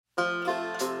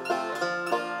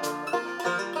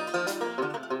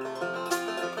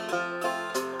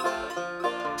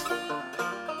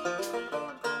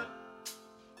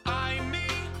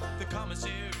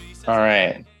All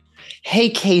right. Hey,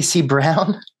 Kacie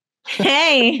Brown.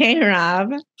 Hey,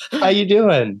 Rob. How you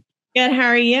doing? Good. How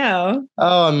are you?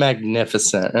 Oh, I'm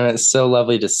magnificent. And it's so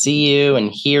lovely to see you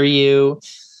and hear you.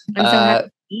 I'm so happy Uh,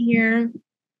 to be here.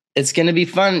 it's going to be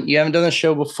fun. You haven't done the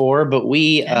show before, but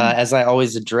we, Yeah. as I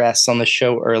always address on the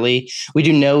show early, we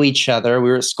do know each other. We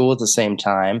were at school at the same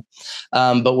time,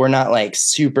 but we're not like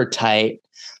super tight.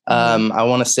 I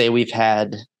want to say we've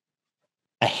had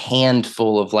a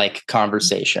handful of like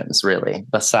conversations really,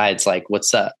 besides like,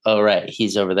 what's up? Oh, right.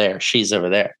 He's over there. She's over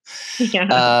there.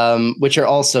 Yeah. Which are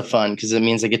also fun because it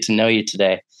means I get to know you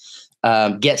today.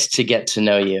 Get to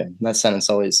know you. That sentence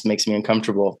always makes me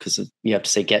uncomfortable because you have to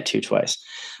say get to twice.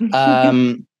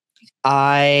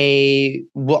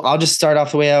 I'll just start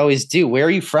off the way I always do. Where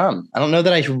are you from? I don't know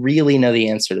that I really know the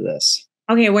answer to this.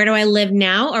 Okay, where do I live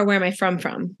now or where am I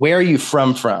from? Where are you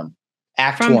from?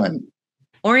 Act From one.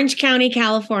 Orange County,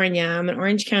 California. I'm an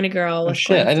Orange County girl. Oh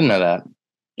shit, I didn't know that.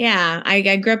 Yeah,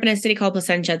 I grew up in a city called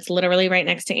Placentia. It's literally right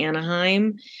next to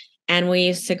Anaheim. And we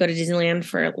used to go to Disneyland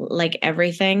for like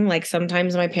everything. Like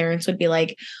sometimes my parents would be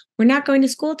like, we're not going to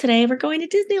school today. We're going to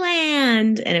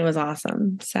Disneyland. And it was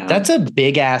awesome. So That's a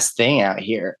big ass thing out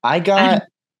here.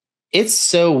 It's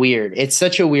so weird. It's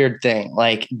such a weird thing.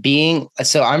 Like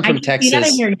I'm from Texas.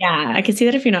 I can see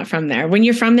that if you're not from there. When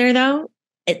you're from there though,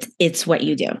 it's what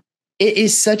you do. It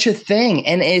is such a thing.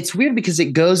 And it's weird because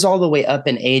it goes all the way up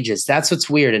in ages. That's what's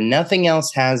weird. And nothing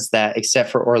else has that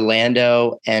except for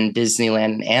Orlando and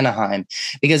Disneyland and Anaheim.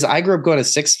 Because I grew up going to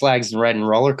Six Flags and riding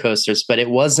roller coasters, but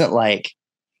it wasn't like,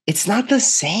 it's not the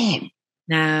same.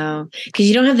 No, because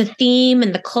you don't have the theme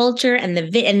and the culture and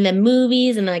the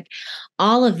movies and like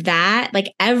all of that.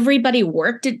 Like everybody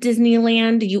worked at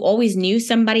Disneyland. You always knew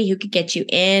somebody who could get you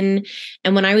in.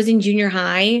 And when I was in junior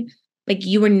high, like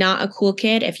you were not a cool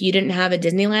kid if you didn't have a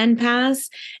Disneyland pass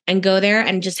and go there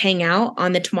and just hang out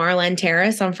on the Tomorrowland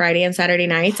Terrace on Friday and Saturday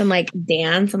nights and like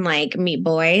dance and like meet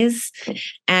boys.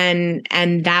 And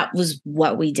that was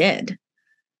what we did.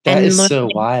 That is so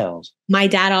wild. My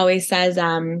dad always says,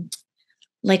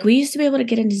 like we used to be able to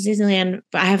get into Disneyland.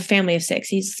 I have a family of 6.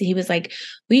 He was like,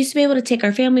 we used to be able to take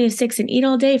our family of 6 and eat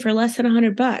all day for less than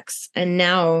 $100. And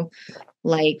now,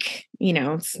 like,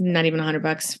 it's not even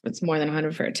 $100. It's more than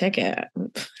 100 for a ticket.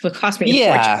 It would cost me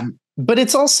a fortune. But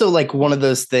it's also like one of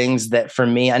those things that for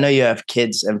me, I know you have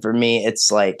kids, and for me,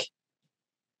 it's like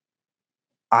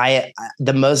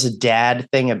the most dad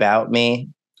thing about me,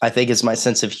 I think, is my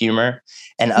sense of humor.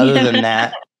 And other than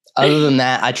that,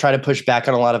 I try to push back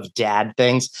on a lot of dad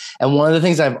things. And one of the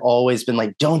things I've always been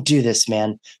like, don't do this,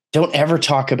 man. Don't ever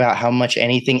talk about how much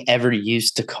anything ever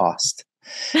used to cost.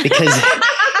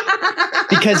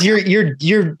 Because you're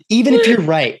even if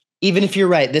you're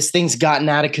right, this thing's gotten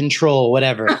out of control,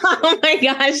 whatever. Oh my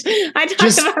gosh. I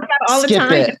talk about that all the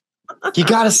time. It. You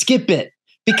got to skip it.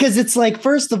 Because it's like,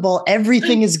 first of all,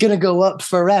 everything is going to go up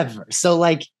forever. So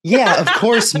like, yeah, of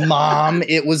course, mom,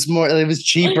 it was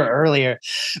cheaper earlier.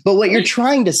 But what you're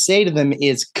trying to say to them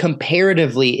is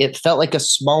comparatively, it felt like a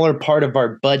smaller part of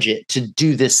our budget to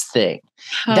do this thing.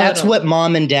 That's what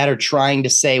mom and dad are trying to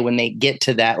say when they get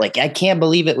to that. Like, I can't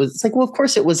believe it was. It's like, well, of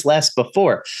course it was less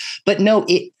before. But no,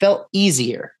 it felt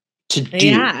easier to do.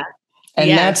 Yeah. And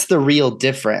that's the real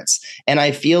difference. And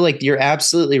I feel like you're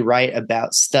absolutely right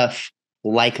about stuff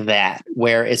like that,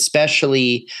 where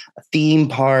especially theme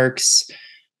parks,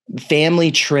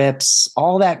 family trips,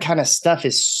 all that kind of stuff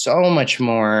is so much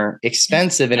more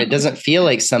expensive. And it doesn't feel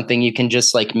like something you can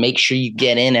just like make sure you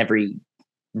get in every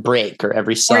break or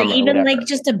every summer. Or even like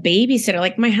just a babysitter.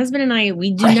 Like my husband and I,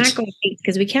 we do not go to dates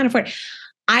because we can't afford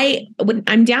it.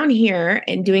 I'm down here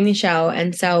and doing the show.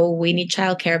 And so we need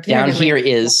childcare. Down here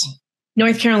is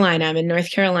North Carolina. I'm in North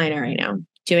Carolina right now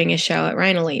doing a show at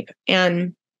Rhino Leap.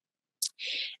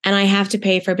 And I have to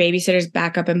pay for babysitters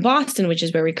back up in Boston, which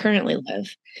is where we currently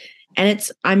live. And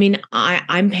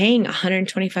I'm paying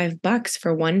 $125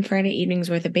 for one Friday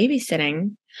evening's worth of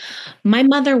babysitting. My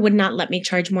mother would not let me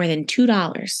charge more than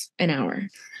 $2 an hour.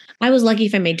 I was lucky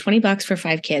if I made $20 for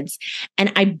 5 kids.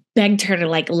 And I begged her to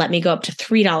like, let me go up to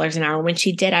 $3 an hour. When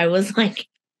she did, I was like,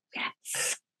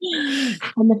 yes.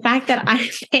 And the fact that I'm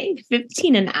paying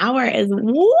 $15 an hour is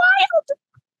wild.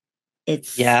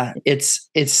 It's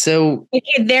so.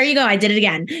 Okay, there you go. I did it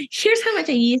again. Here's how much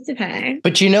I used to pay.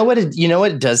 But you know what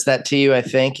it does that to you, I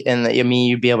think, and I mean,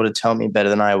 you'd be able to tell me better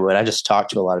than I would. I just talk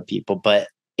to a lot of people, but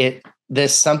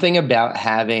there's something about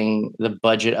having the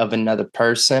budget of another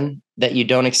person that you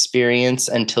don't experience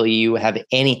until you have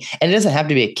any, and it doesn't have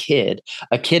to be a kid.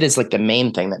 A kid is like the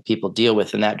main thing that people deal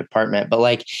with in that department. But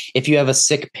like if you have a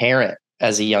sick parent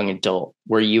as a young adult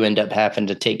where you end up having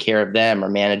to take care of them or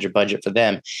manage a budget for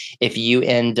them. If you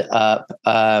end up,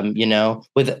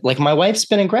 with like my wife's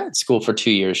been in grad school for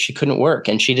 2 years, she couldn't work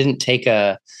and she didn't take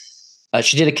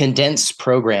she did a condensed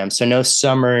program. So no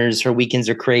summers, her weekends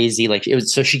are crazy. Like it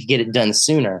was so she could get it done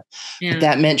sooner. Yeah. But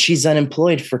that meant she's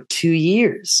unemployed for 2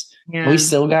 years. Yeah. We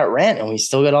still got rent and we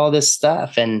still got all this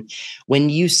stuff. And when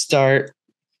you start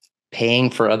paying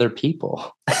for other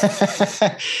people,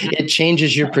 it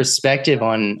changes your perspective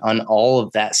on all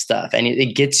of that stuff. And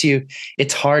it gets you,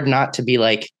 it's hard not to be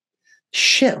like,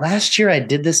 shit, last year I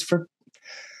did this for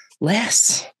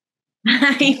less.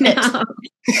 I know.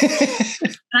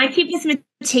 I keep this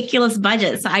meticulous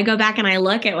budget. So I go back and I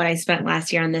look at what I spent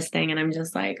last year on this thing and I'm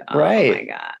just like, oh my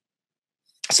God.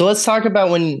 So let's talk about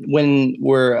when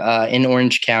we're in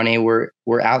Orange County, we're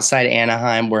outside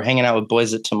Anaheim, we're hanging out with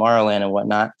boys at Tomorrowland and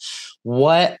whatnot.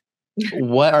 What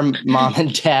are mom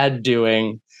and dad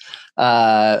doing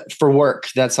for work?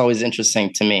 That's always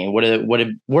interesting to me.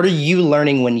 What are you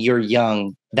learning when you're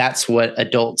young? That's what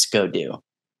adults go do.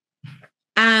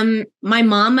 My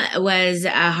mom was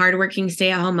a hardworking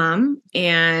stay-at-home mom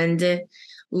and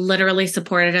literally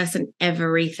supported us in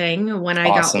everything. When I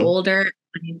got older,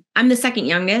 I'm the second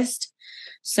youngest.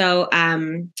 So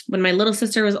when my little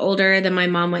sister was older, then my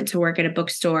mom went to work at a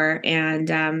bookstore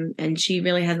and she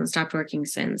really hasn't stopped working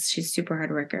since. She's a super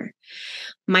hard worker.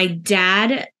 My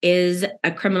dad is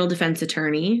a criminal defense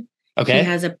attorney. Okay. He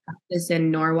has a practice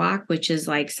in Norwalk, which is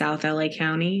like South LA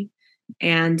County.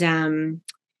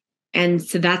 And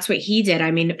so that's what he did.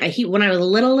 I mean, when I was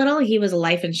little, he was a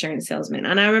life insurance salesman.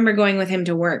 And I remember going with him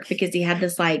to work because he had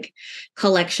this like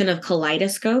collection of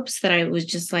kaleidoscopes that I was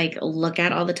just like look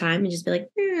at all the time and just be like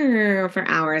for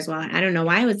hours. Well, I don't know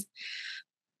why I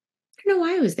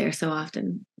was there so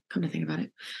often. Come to think about it,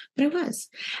 but it was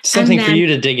something for you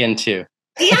to dig into.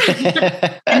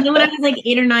 Yeah. And then when I was like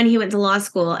 8 or 9, he went to law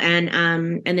school and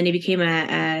then he became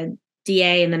a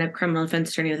DA and then a criminal defense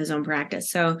attorney with his own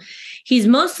practice. So he's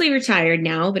mostly retired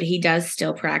now, but he does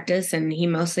still practice and he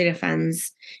mostly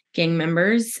defends gang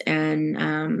members.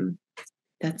 And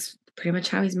that's pretty much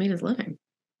how he's made his living.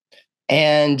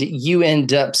 And you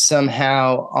end up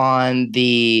somehow on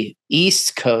the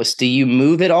East Coast. Do you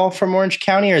move it all from Orange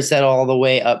County or is that all the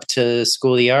way up to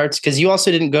School of the Arts? Because you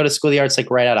also didn't go to School of the Arts like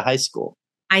right out of high school.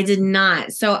 I did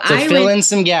not. So I fill in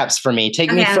some gaps for me.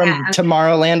 Take me from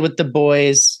Tomorrowland with the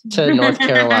boys to North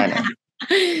Carolina.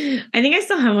 I think I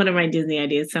still have one of my Disney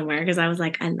ideas somewhere because I was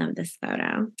like, I love this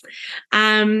photo.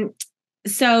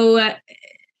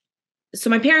 So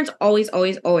my parents always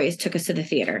took us to the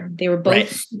theater. They were both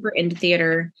super into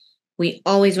theater. We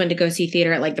always went to go see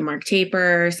theater at like the Mark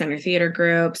Taper, Center Theater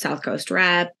Group, South Coast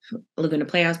Rep, Laguna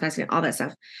Playhouse, Pasadena, all that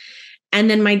stuff. And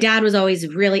then my dad was always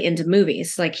really into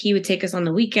movies. Like he would take us on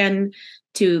the weekend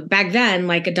to back then,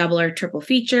 like a double or triple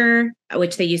feature,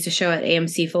 which they used to show at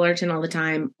AMC Fullerton all the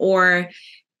time. Or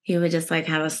he would just like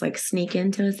have us like sneak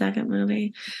into a second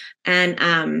movie.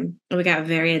 And we got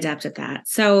very adept at that.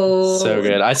 So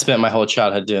good. I spent my whole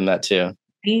childhood doing that too.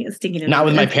 Not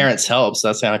with my parents' help, so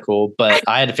that's kind of cool. But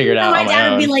I had to figure it out on my own. My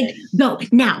dad would be like, "Go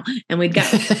now," and we'd go.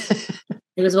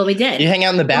 It was what we did. You hang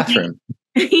out in the bathroom.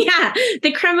 Yeah,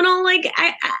 the criminal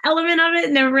element of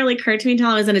it never really occurred to me until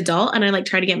I was an adult, and I like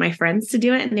tried to get my friends to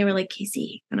do it, and they were like,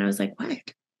 "Kacie," and I was like, "What?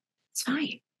 It's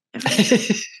fine."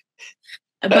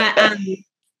 But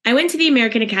I went to the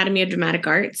American Academy of Dramatic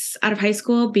Arts out of high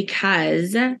school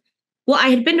because, well, I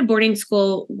had been to boarding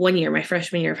school 1 year, my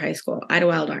freshman year of high school,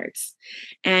 Idlewild Arts,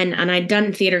 and I'd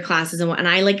done theater classes and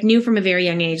I like knew from a very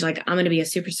young age, like I'm going to be a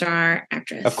superstar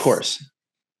actress, of course.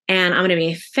 And I'm going to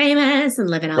be famous and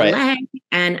live in LA. Right.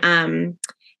 And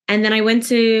then I went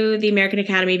to the American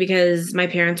Academy because my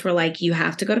parents were like, you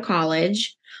have to go to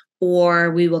college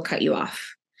or we will cut you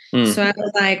off. So I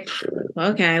was like,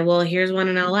 okay, well, here's one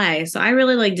in LA. So I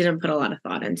really like didn't put a lot of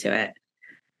thought into it.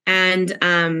 And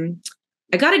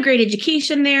I got a great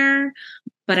education there,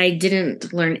 but I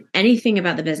didn't learn anything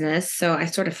about the business. So I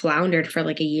sort of floundered for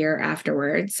like a year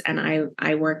afterwards. And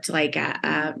I worked like at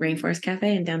a Rainforest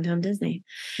Cafe in downtown Disney.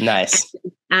 Nice.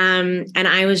 And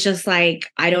I was just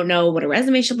like, I don't know what a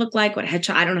resume should look like, what a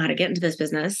headshot. I don't know how to get into this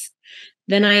business.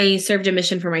 Then I served a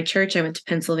mission for my church. I went to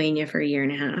Pennsylvania for 1.5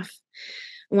 years.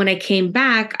 When I came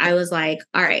back, I was like,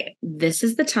 all right, this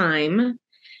is the time.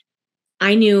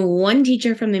 I knew one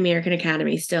teacher from the American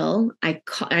Academy still. I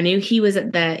knew he was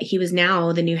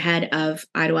now the new head of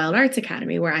Idlewild Arts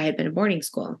Academy, where I had been at boarding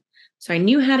school. So I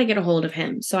knew how to get a hold of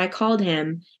him. So I called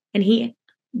him, and he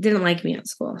didn't like me at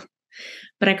school.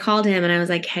 But I called him and I was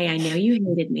like, hey, I know you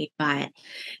hated me, but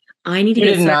I need to You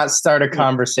get did started. not start a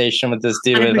conversation with this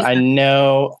dude with, 100%. I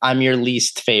know I'm your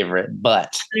least favorite,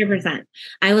 but 100%.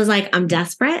 I was like, I'm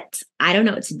desperate. I don't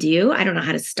know what to do. I don't know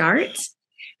how to start.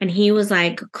 And he was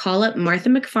like, call up Martha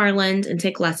McFarland and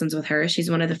take lessons with her. She's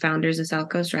one of the founders of South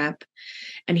Coast Rep.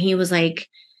 And he was like,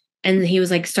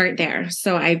 start there.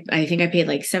 So I think I paid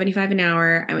like $75 an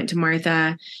hour. I went to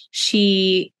Martha.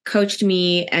 She coached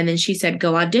me. And then she said,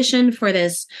 go audition for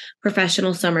this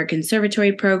professional summer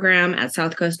conservatory program at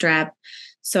South Coast Rep.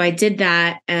 So I did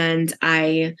that. And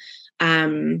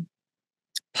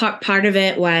part of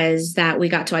it was that we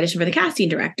got to audition for the casting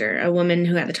director, a woman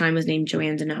who at the time was named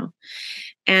Joanne Deneau,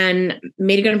 and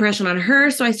made a good impression on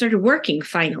her. So I started working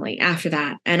finally after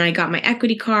that. And I got my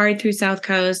equity card through South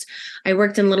Coast. I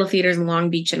worked in little theaters in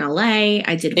Long Beach and LA.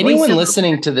 I did anyone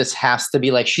listening to this has to be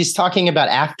like, she's talking about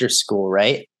after school,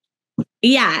 right?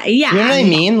 Yeah. You know what I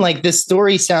mean? Like, this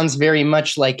story sounds very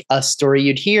much like a story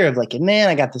you'd hear of, like, man,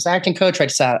 I got this acting coach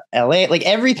right out of LA, like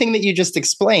everything that you just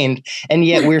explained. And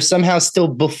yet we're somehow still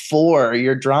before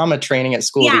your drama training at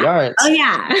School of the Arts. Oh,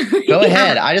 yeah. Go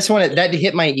ahead. I just wanted that to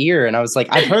hit my ear. And I was like,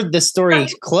 I've heard this story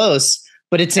close,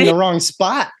 but it's in the wrong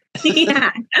spot.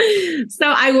 Yeah.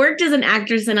 So I worked as an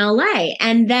actress in LA.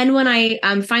 And then when I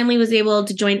finally was able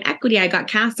to join Equity, I got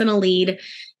cast in a lead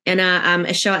in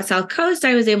a show at South Coast.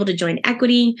 I was able to join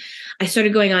Equity. I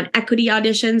started going on Equity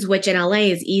auditions, which in LA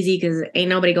is easy because ain't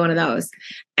nobody going to those.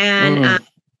 And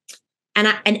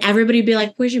and everybody would be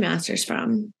like, "Where's your master's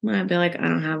from?" And I'd be like, "I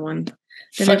don't have one."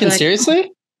 Then fucking like,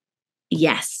 seriously?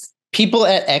 Yes. People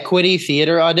at Equity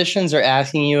theater auditions are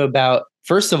asking you about,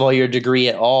 first of all, your degree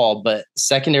at all, but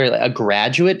secondary, like a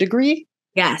graduate degree?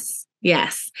 Yes.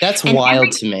 That's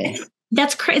wild to me.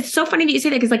 That's crazy. It's so funny that you say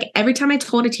that because like every time I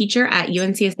told a teacher at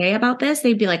UNCSA about this,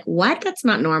 they'd be like, what? That's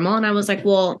not normal. And I was like,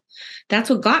 well, that's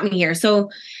what got me here. So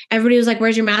everybody was like,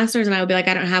 where's your master's? And I would be like,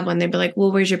 I don't have one. They'd be like,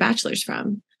 well, where's your bachelor's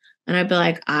from? And I'd be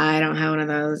like, I don't have one of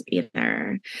those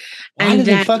either. Why do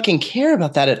they fucking care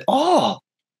about that at all?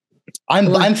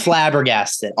 I'm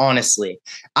flabbergasted, honestly.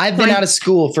 I've been out of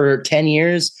school for 10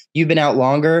 years. You've been out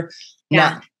longer.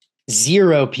 Yeah.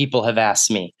 Zero people have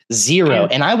asked me. Zero.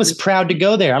 And I was proud to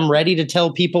go there. I'm ready to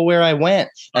tell people where I went.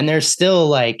 And they're still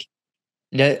like,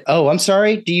 oh, I'm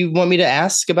sorry. Do you want me to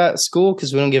ask about school?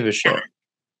 Because we don't give a shit.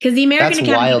 Because the American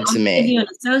Academy wild to me. gives you an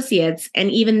associate's,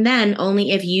 and even then,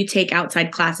 only if you take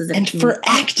outside classes. And for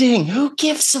acting, who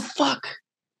gives a fuck?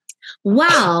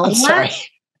 Wow. I'm sorry.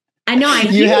 I know.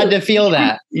 You had to feel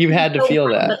that. You had to feel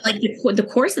that. But like the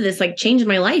course of this like changed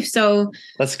my life. So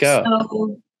let's go.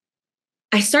 So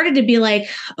I started to be like,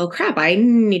 oh crap, I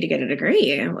need to get a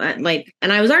degree. And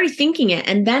I was already thinking it.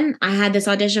 And then I had this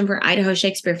audition for Idaho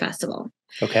Shakespeare Festival.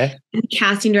 Okay. And the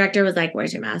casting director was like,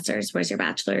 where's your master's? Where's your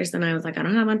bachelor's? And I was like, I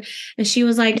don't have one. And she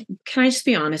was like, can I just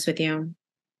be honest with you?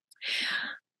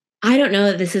 I don't know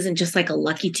that this isn't just like a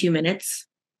lucky 2 minutes.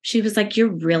 She was like, you're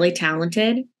really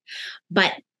talented.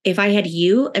 But if I had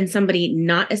you and somebody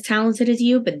not as talented as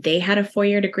you, but they had a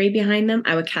 4-year degree behind them,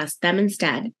 I would cast them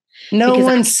instead. No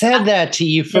one said that to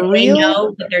you, for real? They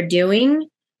know what they're doing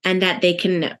and that they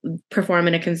can perform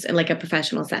in a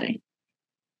professional setting.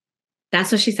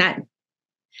 That's what she said.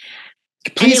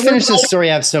 Please finish this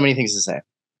story. I have so many things to say.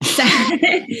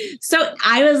 So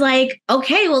I was like,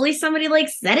 okay, well, at least somebody like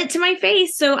said it to my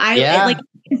face. So it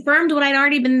confirmed what I'd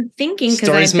already been thinking.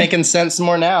 Story's making sense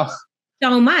more now.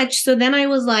 So much. So then I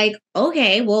was like,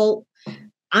 okay, well,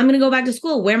 I'm going to go back to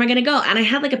school. Where am I going to go? And I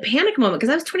had like a panic moment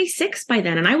because I was 26 by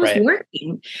then and I was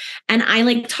working. And I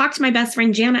like talked to my best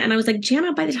friend, Jana, and I was like,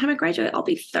 Jana, by the time I graduate, I'll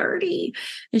be 30.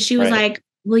 And she was like,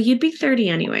 well, you'd be 30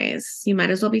 anyways. You might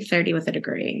as well be 30 with a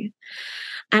degree.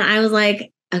 And I was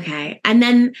like, okay. And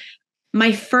then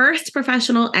my first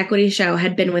professional equity show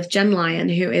had been with Jen Lyon,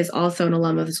 who is also an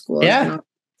alum of the school. Yeah.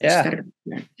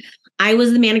 I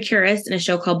was the manicurist in a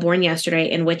show called Born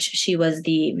Yesterday, in which she was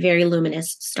the very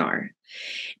luminous star.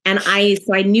 And I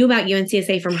knew about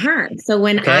UNCSA from her. So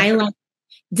when I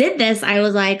did this, I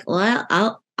was like, well,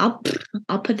 I'll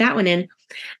put that one in.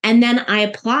 And then I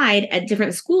applied at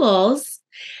different schools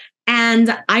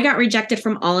and I got rejected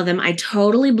from all of them. I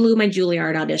totally blew my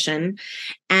Juilliard audition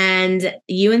and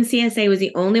UNCSA was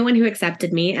the only one who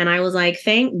accepted me. And I was like,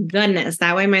 thank goodness.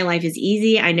 That way my life is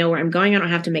easy. I know where I'm going. I don't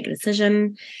have to make a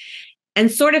decision. And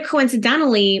sort of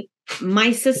coincidentally,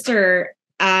 my sister,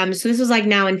 so this was like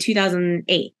now in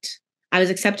 2008. I was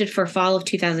accepted for fall of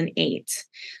 2008.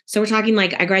 So we're talking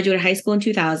like I graduated high school in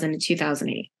 2000 to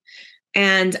 2008.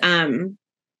 And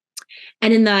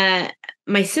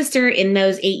my sister in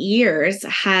those 8 years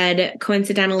had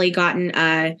coincidentally gotten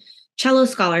a cello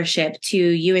scholarship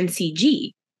to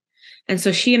UNCG. And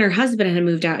so she and her husband had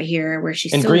moved out here where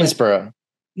she's in Greensboro.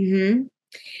 Mm-hmm.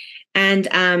 And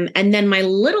then my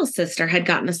little sister had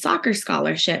gotten a soccer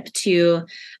scholarship to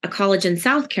a college in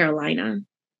South Carolina.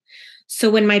 So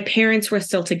when my parents were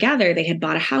still together, they had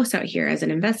bought a house out here as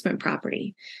an investment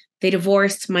property. They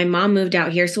divorced. My mom moved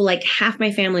out here. So like half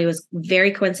my family was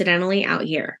very coincidentally out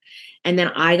here. And then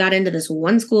I got into this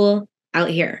one school out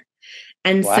here.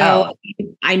 And so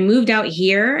I moved out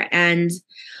here and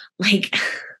like,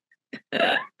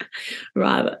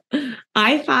 Rob,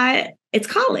 I thought it's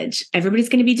college. Everybody's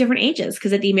going to be different ages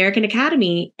because at the American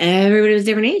Academy, everybody was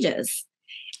different ages.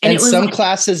 And it was some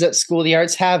classes at School of the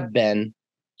Arts have been,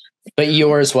 but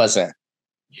yours wasn't.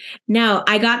 No,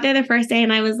 I got there the first day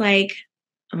and I was like,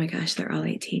 oh my gosh, they're all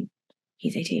 18.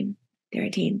 He's 18. They're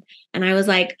 18. And I was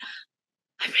like,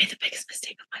 I made the biggest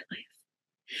mistake of my life.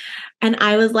 And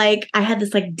I was like, I had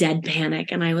this like dead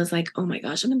panic. And I was like, oh my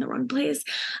gosh, I'm in the wrong place.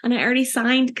 And I already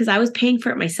signed because I was paying for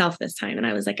it myself this time. And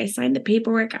I was like, I signed the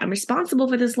paperwork. I'm responsible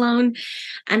for this loan.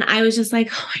 And I was just like,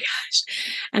 oh my gosh.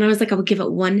 And I was like, I will give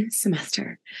it one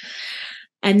semester.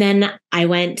 And then I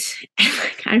went, and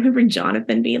like, I remember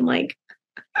Jonathan being like,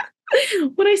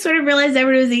 when I sort of realized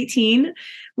everyone was 18,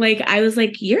 like, I was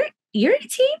like, you're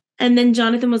 18? And then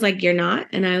Jonathan was like, you're not.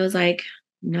 And I was like,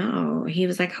 no. He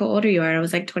was like, how old are you? And I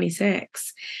was like,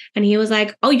 26. And he was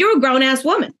like, oh, you're a grown ass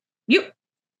woman. You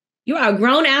are a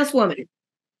grown ass woman.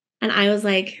 And I was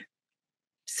like,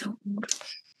 so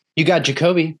you got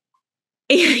Jacoby.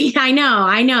 Yeah, I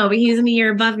know, but he was in the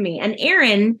year above me. And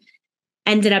Aaron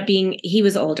ended up he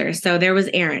was older. So there was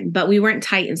Aaron, but we weren't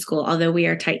tight in school, although we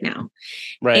are tight now.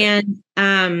 Right.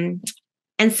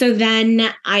 And so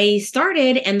then I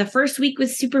started, and the first week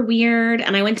was super weird.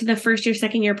 And I went to the first year,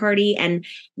 second year party, and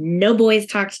no boys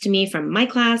talked to me from my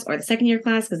class or the second year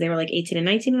class because they were like 18 and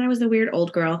 19, and I was the weird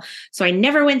old girl. So I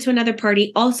never went to another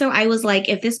party. Also, I was like,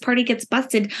 if this party gets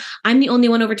busted, I'm the only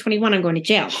one over 21. I'm going to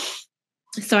jail.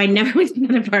 So I never went to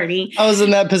another party. I was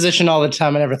in that position all the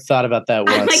time. I never thought about that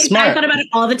once. Smart. I thought about it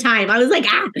all the time. I was like,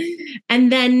 ah.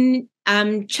 And then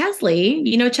Chesley,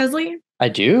 you know Chesley? I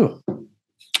do.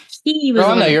 He was.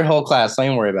 Oh, no, your whole class. Don't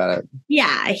even worry about it.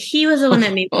 Yeah, he was the one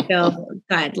that made me feel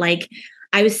good. Like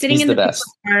I was sitting in the best.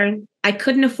 bar. I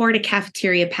couldn't afford a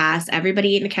cafeteria pass.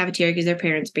 Everybody ate in the cafeteria because their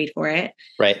parents paid for it.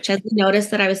 Right. Chesley noticed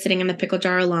that I was sitting in the pickle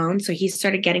jar alone, so he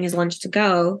started getting his lunch to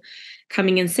go,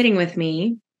 coming and sitting with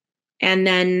me. And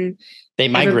then they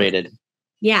migrated.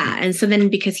 Yeah. And so then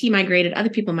because he migrated, other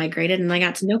people migrated, and I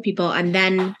got to know people. And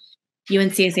then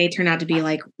UNCSA turned out to be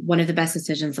like one of the best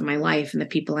decisions of my life. And the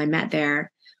people I met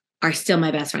there are still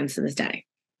my best friends to this day.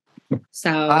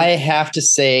 So I have to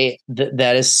say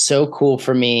that is so cool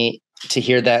for me to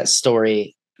hear that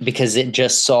story, because it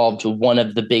just solved one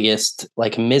of the biggest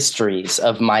like mysteries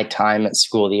of my time at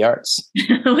School of the Arts.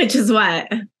 Which is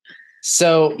what?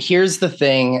 So here's the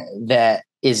thing that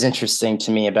is interesting to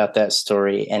me about that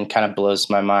story and kind of blows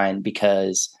my mind,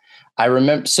 because I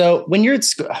remember, so when you're at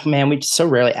school, man, we so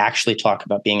rarely actually talk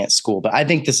about being at school, but I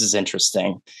think this is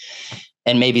interesting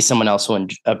and maybe someone else will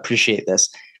appreciate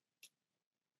this.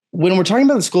 When we're talking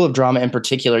about the School of Drama in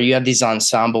particular, you have these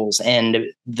ensembles, and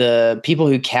the people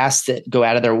who cast it go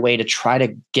out of their way to try to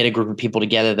get a group of people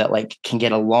together that like can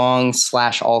get along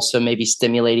 / also maybe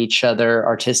stimulate each other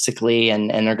artistically, and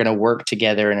they're going to work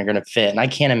together and are going to fit. And I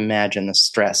can't imagine the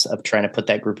stress of trying to put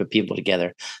that group of people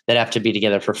together that have to be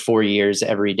together for 4 years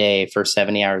every day for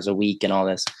 70 hours a week and all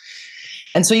this.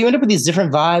 And so you end up with these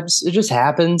different vibes. It just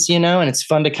happens, and it's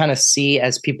fun to kind of see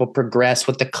as people progress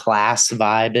what the class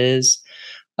vibe is.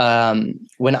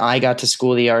 When I got to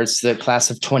School of the Arts, the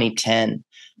class of 2010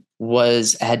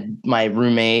 had my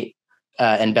roommate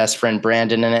and best friend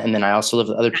Brandon in it. And then I also lived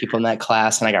with other people in that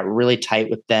class, and I got really tight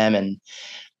with them. And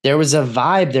there was a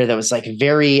vibe there that was like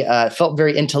felt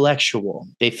very intellectual.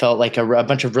 They felt like a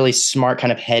bunch of really smart,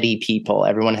 kind of heady people.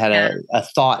 Everyone had a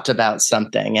thought about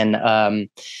something. And,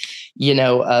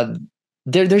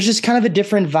 there's just kind of a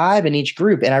different vibe in each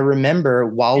group. And I remember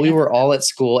while we were all at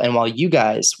school, and while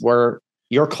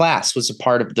your class was a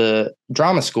part of the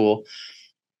drama school,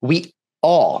 we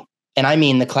all, and I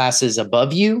mean the classes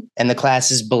above you and the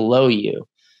classes below you,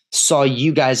 saw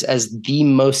you guys as the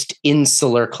most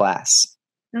insular class.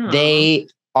 Aww. They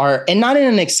are, and not in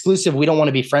an exclusive, we don't want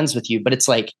to be friends with you, but it's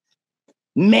like,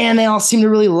 man, they all seem to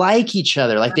really like each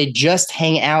other. Like they just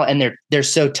hang out and they're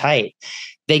so tight.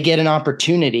 They get an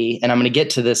opportunity, and I'm going to get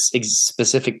to this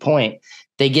specific point.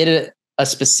 They get a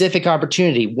specific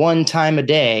opportunity one time a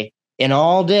day, and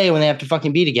all day when they have to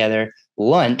fucking be together,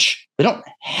 lunch, they don't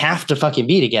have to fucking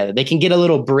be together. They can get a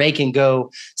little break and go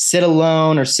sit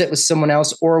alone or sit with someone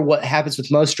else. Or what happens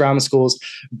with most drama schools,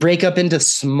 break up into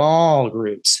small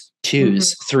groups,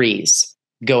 2s, 3s,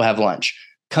 go have lunch.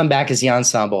 come back as the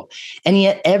ensemble. And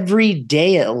yet every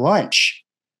day at lunch,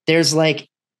 there's like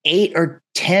 8 or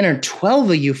 10 or 12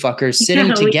 of you fuckers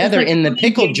sitting together in the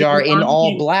pickle jar in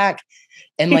all black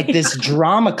and like this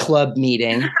drama club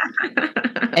meeting.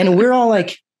 And we're all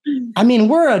like, I mean,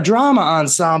 we're a drama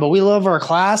ensemble. We love our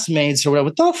classmates or whatever.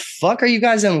 What the fuck? Are you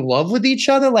guys in love with each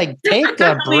other? Like, take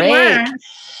a break.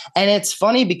 And it's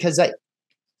funny because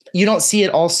you don't see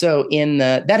it also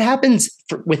that happens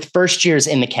with first years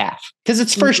in the CAF because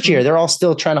it's first year. They're all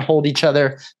still trying to hold each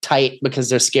other tight because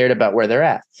they're scared about where they're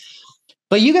at.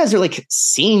 But you guys are like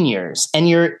seniors and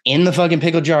you're in the fucking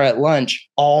pickle jar at lunch,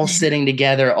 all sitting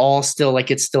together, all still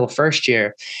like it's still first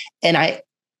year. And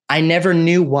I never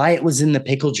knew why it was in the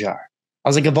pickle jar. I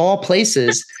was like, of all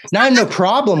places, now I have no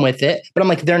problem with it, but I'm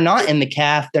like, they're not in the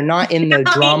CAF. They're not in the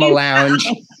drama lounge.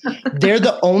 They're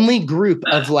the only group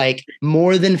of like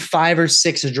more than 5 or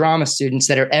 6 drama students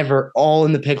that are ever all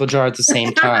in the pickle jar at the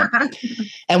same time.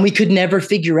 And we could never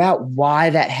figure out why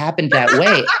that happened that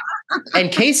way. And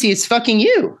Kacie, it's fucking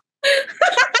you.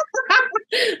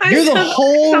 You're the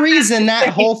whole reason that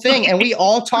whole thing. And we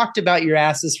all talked about your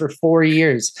asses for 4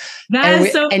 years.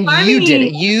 That's so funny. And you did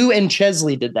it. You and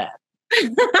Chesley did that.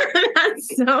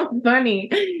 That's so funny.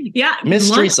 Yeah.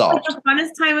 Mystery solved. Was the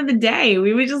funnest time of the day.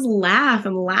 We would just laugh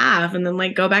and then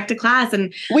like go back to class.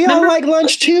 And we all like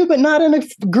lunch too, but not in a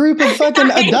group of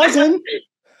fucking a dozen.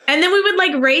 And then we would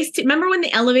like race to, remember when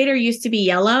the elevator used to be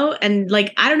yellow? And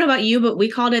like, I don't know about you, but we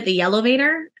called it the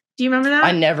Yellowvator. Do you remember that?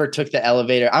 I never took the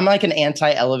elevator. I'm like an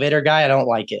anti-elevator guy. I don't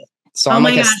like it. So I'm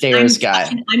like a stairs guy.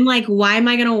 I'm like, why am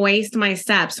I going to waste my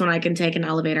steps when I can take an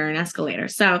elevator and escalator?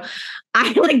 So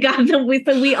I like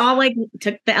we all like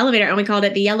took the elevator and we called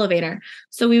it the Yellowvator.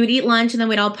 So we would eat lunch and then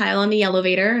we'd all pile on the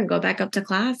elevator and go back up to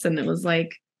class. And it was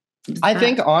like, I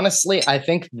think honestly, I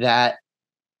think that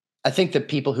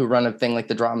people who run a thing like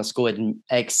the drama school would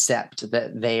accept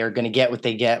that they are going to get what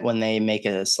they get when they make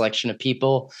a selection of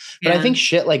people. But I think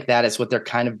shit like that is what they're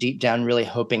kind of deep down really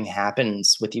hoping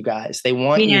happens with you guys. They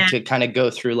want you to kind of go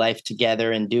through life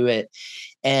together and do it.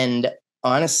 And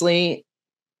honestly,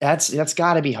 that's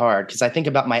got to be hard because I think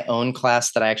about my own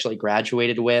class that I actually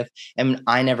graduated with, and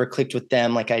I never clicked with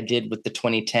them like I did with the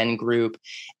 2010 group.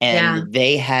 And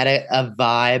they had a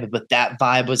vibe, but that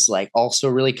vibe was like also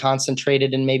really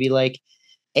concentrated in maybe like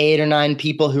 8 or 9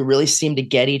 people who really seemed to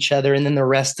get each other. And then the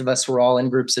rest of us were all in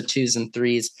groups of 2s and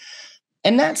 3s.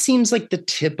 And that seems like the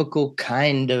typical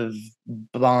kind of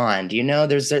bond, you know,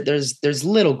 there's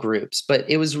little groups, but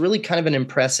it was really kind of an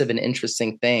impressive and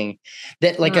interesting thing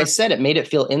that, like I said, it made it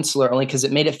feel insular only because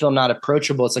it made it feel not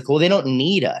approachable. It's like, well, they don't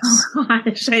need us. Oh,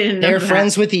 gosh, I didn't know They're that.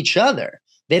 friends with each other.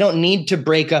 They don't need to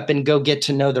break up and go get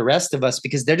to know the rest of us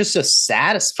because they're just so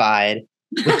satisfied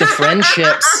with the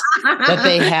friendships that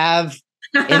they have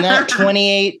in that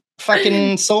 28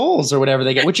 fucking souls or whatever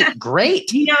they get, which is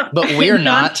great, but we're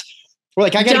not. We're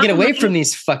like, I got to get away from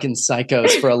these fucking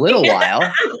psychos for a little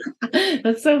while.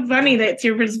 That's so funny. That's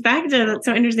your perspective. That's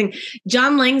so interesting.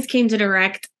 John Langs came to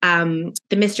direct The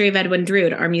Mystery of Edwin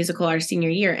Drood, our musical, our senior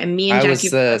year. And me and Jackie. I was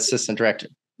the assistant director.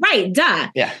 Right. Duh.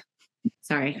 Yeah.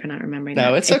 Sorry for not remembering.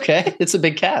 No, it's okay. It's a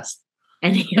big cast.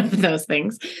 Any of those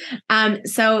things.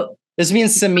 So. There's me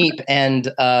and Sameep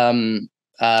and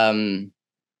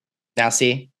now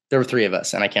see. There were 3 of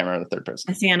us, and I can't remember the third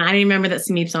person. I see, and I didn't remember that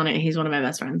Sameep's on it. He's one of my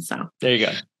best friends. So there you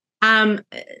go.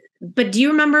 But do you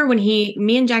remember when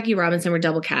me and Jackie Robinson were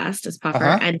double cast as Puffer,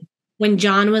 and when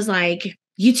John was like,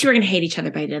 "You two are gonna hate each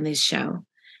other by the end of this show,"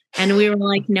 and we were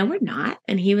like, "No, we're not,"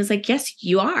 and he was like, "Yes,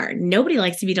 you are. Nobody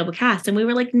likes to be double cast," and we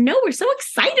were like, "No, we're so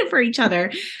excited for each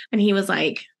other," and he was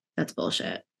like, "That's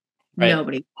bullshit." Right.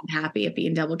 Nobody's happy at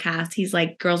being double cast. He's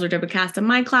like, girls were double cast in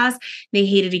my class. They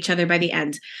hated each other by the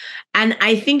end. And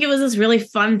I think it was this really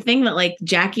fun thing that like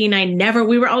Jackie and I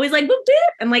we were always like, boop,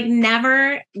 boop, and like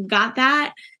never got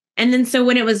that. And then so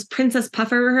when it was Princess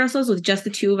Puffer rehearsals with just the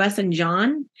 2 of us and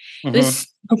John, it was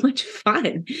so much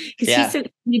fun because he's so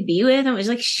easy to be with and it was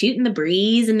like shooting the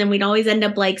breeze. And then we'd always end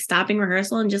up like stopping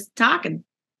rehearsal and just talking.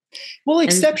 Well,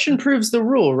 exception proves the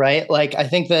rule, right? Like, I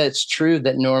think that it's true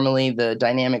that normally the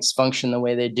dynamics function the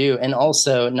way they do. And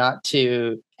also not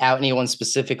to out anyone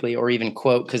specifically or even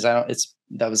quote, because that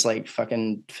was like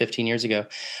fucking 15 years ago.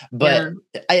 But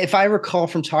if I recall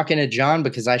from talking to John,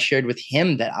 because I shared with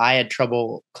him that I had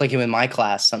trouble clicking with my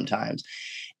class sometimes.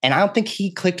 And I don't think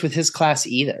he clicked with his class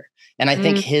either. And I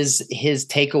think his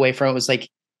takeaway from it was like,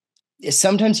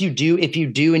 sometimes you do. If you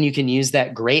do and you can use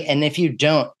that, great. And if you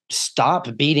don't, stop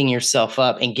beating yourself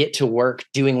up and get to work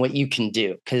doing what you can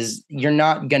do, because you're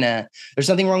not gonna, there's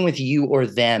nothing wrong with you or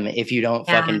them if you don't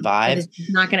fucking vibe.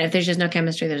 If there's just no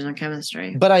chemistry, there's no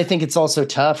chemistry. But I think it's also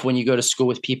tough when you go to school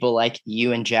with people like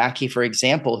you and Jackie, for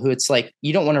example, who it's like,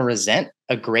 you don't want to resent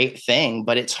a great thing,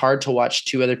 but it's hard to watch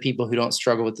two other people who don't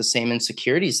struggle with the same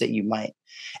insecurities that you might.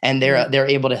 And they're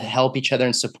able to help each other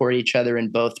and support each other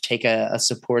and both take a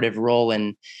supportive role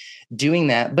in doing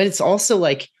that. But it's also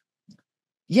like,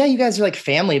 yeah, you guys are like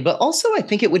family, but also I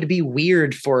think it would be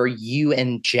weird for you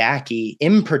and Jackie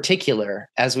in particular,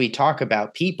 as we talk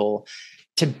about people,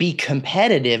 to be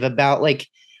competitive about, like,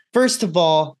 first of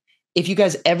all, if you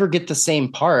guys ever get the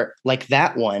same part like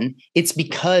that one, it's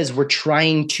because we're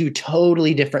trying two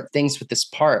totally different things with this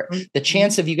part. Mm-hmm. The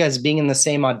chance of you guys being in the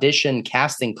same audition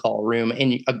casting call room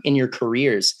in your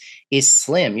careers is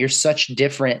slim. You're such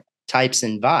different types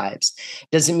and vibes.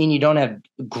 Doesn't mean you don't have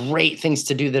great things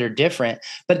to do that are different,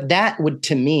 but that would,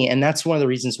 to me, and that's one of the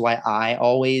reasons why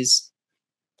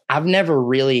I've never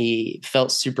really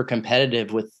felt super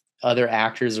competitive with other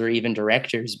actors or even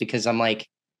directors, because I'm like,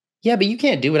 yeah, but you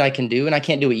can't do what I can do and I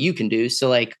can't do what you can do. So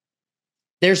like,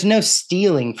 there's no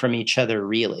stealing from each other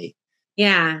really.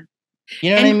 Yeah. You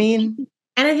know what I mean?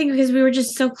 And I think because we were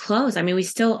just so close. I mean, we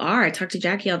still are. I talk to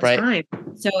Jackie all the time.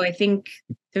 So I think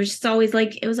there's just always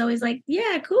like, it was always like,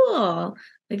 yeah, cool.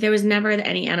 Like there was never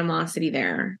any animosity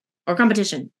there or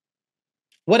competition.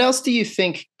 What else do you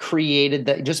think created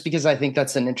that? Just because I think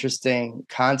that's an interesting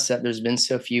concept. There's been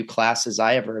so few classes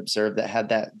I ever observed that had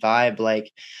that vibe.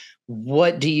 Like,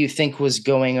 what do you think was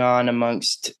going on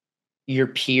amongst your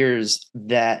peers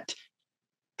that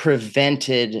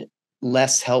prevented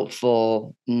less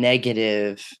helpful,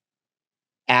 negative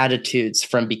attitudes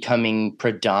from becoming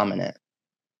predominant?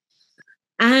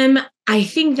 I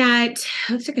think that's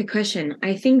a good question.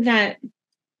 I think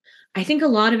a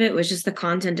lot of it was just the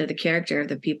content of the character of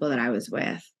the people that I was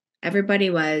with. Everybody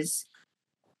was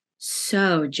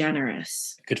so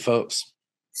generous. Good folks.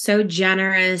 So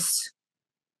generous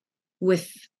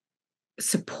with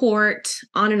support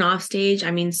on and off stage. I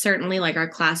mean, certainly like our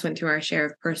class went through our share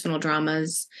of personal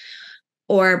dramas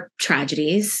or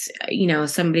tragedies. You know,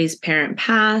 somebody's parent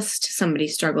passed, somebody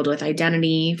struggled with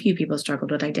identity, a few people struggled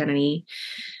with identity.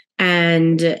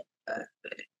 And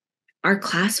our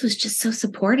class was just so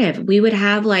supportive. We would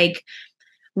have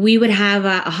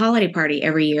a holiday party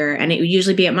every year, and it would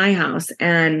usually be at my house.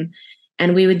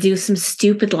 And we would do some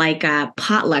stupid like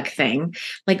potluck thing.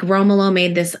 Like Romolo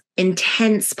made this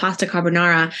intense pasta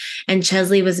carbonara, and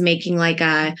Chesley was making like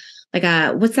a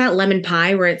what's that lemon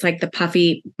pie where it's like the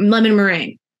puffy lemon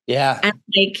meringue. Yeah.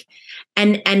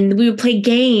 And we would play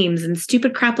games and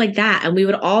stupid crap like that. And we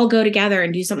would all go together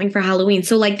and do something for Halloween.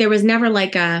 So like there was never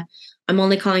like I'm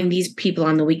only calling these people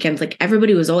on the weekends. Like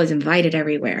everybody was always invited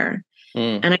everywhere.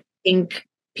 And I think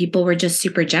people were just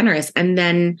super generous. And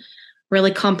then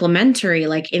really complimentary,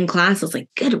 like in class, I was like,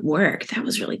 good work. That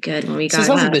was really good when we got. So it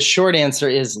sounds like the short answer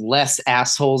is less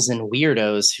assholes and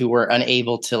weirdos who were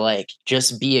unable to like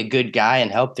just be a good guy and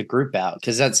help the group out.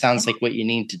 Because that sounds like what you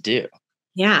need to do.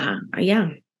 Yeah.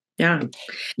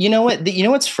 You know what? You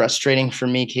know what's frustrating for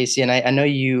me, Kacie, and I know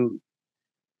you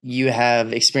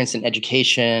have experience in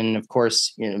education, of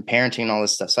course, you know, parenting and all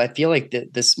this stuff. So I feel like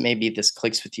this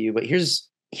clicks with you. But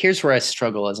here's where I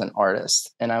struggle as an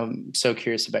artist, and I'm so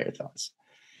curious about your thoughts.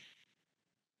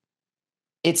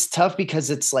 It's tough because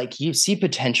it's like you see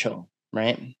potential,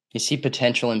 right? You see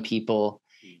potential in people,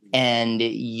 and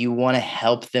you want to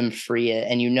help them free it.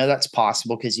 And you know that's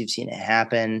possible because you've seen it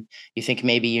happen. You think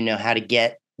maybe you know how to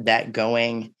get that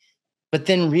going. But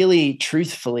then really,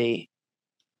 truthfully,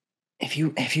 if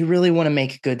you really want to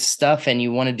make good stuff and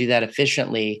you want to do that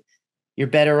efficiently, you're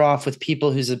better off with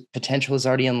people whose potential is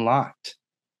already unlocked.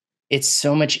 It's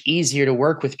so much easier to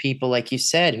work with people, like you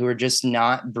said, who are just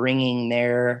not bringing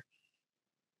their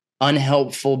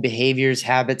unhelpful behaviors,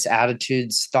 habits,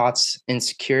 attitudes, thoughts,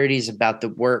 insecurities about the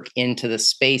work into the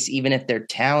space, even if they're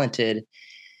talented.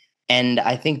 And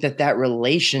I think that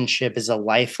relationship is a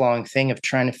lifelong thing of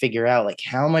trying to figure out, like,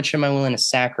 how much am I willing to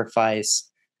sacrifice?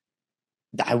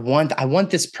 I want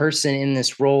this person in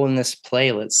this role in this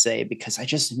play, let's say, because I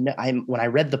just know when I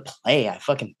read the play, I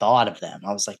fucking thought of them.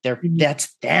 I was like,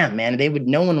 that's them, man.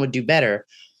 No one would do better.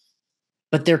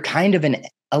 But they're kind of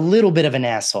a little bit of an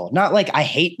asshole. Not like I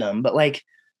hate them, but like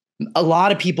a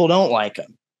lot of people don't like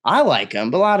them. I like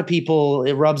them, but a lot of people,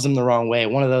 it rubs them the wrong way.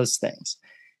 One of those things.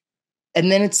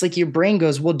 And then it's like your brain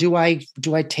goes, well, do I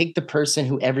take the person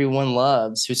who everyone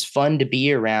loves, who's fun to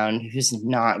be around, who's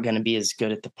not going to be as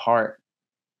good at the part?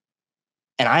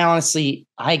 And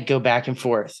I go back and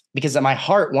forth because my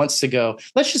heart wants to go,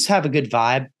 let's just have a good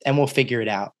vibe and we'll figure it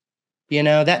out.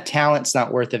 That talent's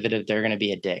not worth of it if they're going to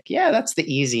be a dick. Yeah, that's the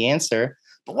easy answer.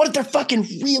 But what if they're fucking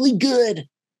really good?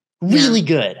 Really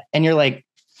good. And you're like,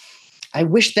 I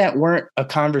wish that weren't a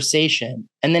conversation.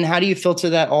 And then how do you filter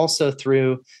that also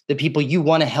through the people you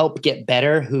want to help get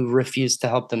better who refuse to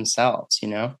help themselves, I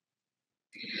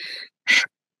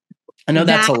know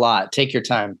that's a lot. Take your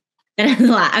time. That's a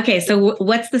lot. Okay. So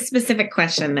what's the specific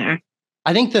question there?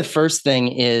 I think the first thing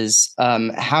is,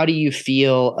 how do you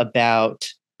feel about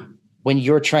when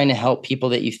you're trying to help people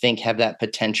that you think have that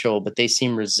potential, but they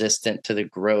seem resistant to the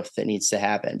growth that needs to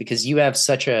happen? Because you have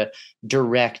such a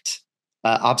direct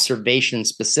observation,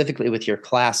 specifically with your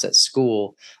class at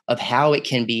school, of how it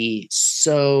can be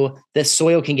the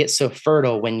soil can get so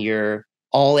fertile when you're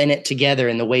all in it together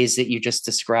in the ways that you just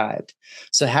described.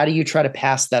 So how do you try to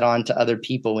pass that on to other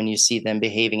people when you see them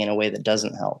behaving in a way that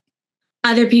doesn't help?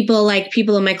 Other people, like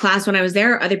people in my class when I was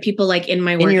there, or other people like in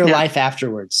my work in your now? Life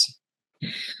afterwards?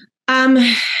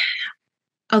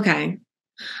 Okay.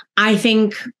 I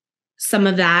think some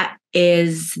of that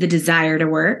is the desire to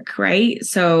work, right?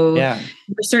 So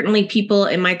there's certainly people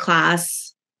in my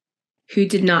class who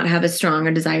did not have as strong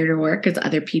a desire to work as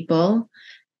other people.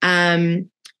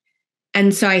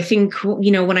 And so I think,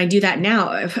 when I do that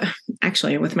now,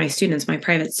 actually with my students, my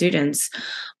private students,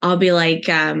 I'll be like,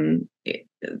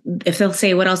 if they'll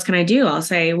say, what else can I do? I'll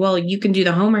say, well, you can do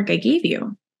the homework I gave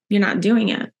you. You're not doing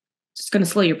it. It's going to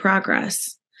slow your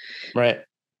progress. Right.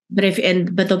 But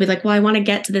they'll be like, well, I want to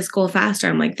get to this goal faster.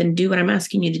 I'm like, then do what I'm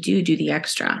asking you to do the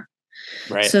extra.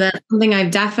 Right. So that's something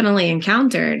I've definitely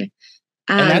encountered.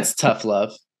 And that's tough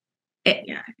love.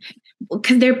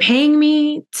 Because they're paying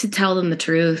me to tell them the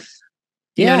truth.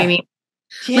 You know what I mean?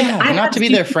 Yeah, like, not to be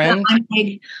their friend.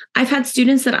 I've had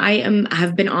students that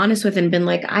have been honest with and been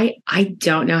like, I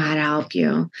don't know how to help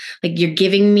you. Like, you're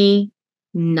giving me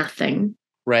nothing.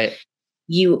 Right.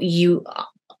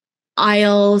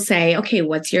 I'll say, okay,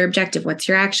 what's your objective? What's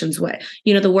your actions? What,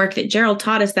 the work that Gerald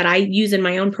taught us that I use in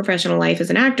my own professional life as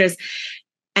an actress.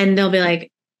 And they'll be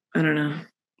like, I don't know.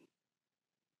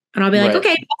 And I'll be like, okay,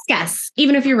 let's guess.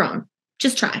 Even if you're wrong,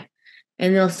 just try.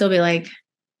 And they'll still be like,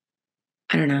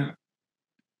 I don't know.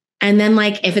 And then,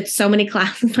 like, if it's so many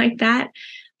classes like that,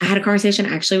 I had a conversation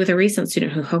actually with a recent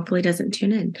student who hopefully doesn't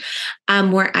tune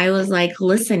in, where I was like,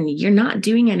 listen, you're not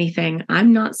doing anything.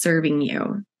 I'm not serving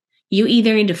you. You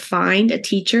either need to find a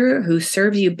teacher who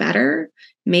serves you better,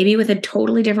 maybe with a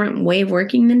totally different way of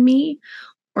working than me,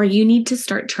 or you need to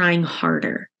start trying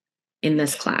harder in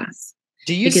this class.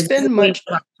 Do you spend much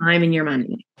time in your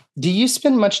money? Do you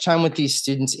spend much time with these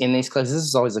students in these classes? This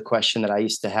is always a question that I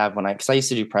used to have because I used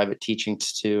to do private teaching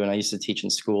too, and I used to teach in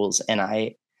schools. And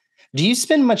do you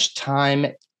spend much time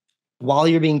while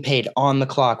you're being paid on the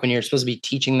clock when you're supposed to be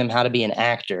teaching them how to be an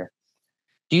actor?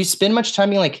 Do you spend much time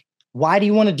being like, why do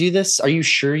you want to do this? Are you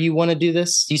sure you want to do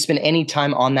this? Do you spend any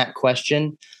time on that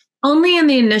question? Only in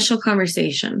the initial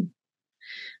conversation.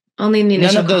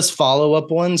 None of those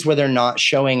follow-up ones where they're not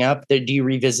showing up. Do you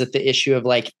revisit the issue of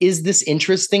like, is this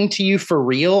interesting to you for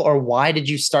real? Or why did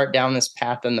you start down this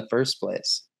path in the first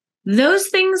place? Those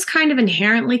things kind of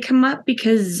inherently come up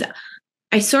because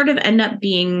I sort of end up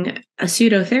being a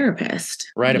pseudo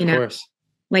therapist. Right, of course.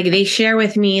 Like, they share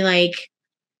with me, like,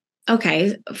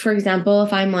 okay, for example,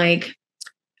 if I'm like,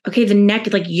 okay,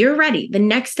 you're ready. The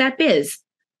next step is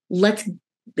let's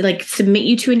submit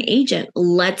you to an agent.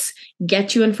 Let's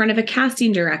get you in front of a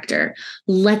casting director.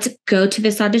 Let's go to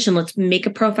this audition. Let's make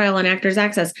a profile on Actors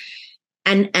Access.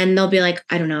 And they'll be like,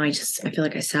 I don't know. I feel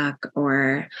like I suck,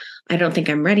 or I don't think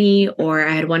I'm ready. Or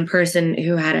I had one person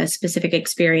who had a specific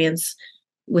experience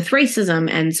with racism.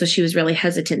 And so she was really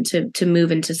hesitant to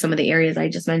move into some of the areas I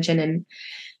just mentioned. And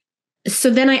so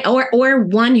then or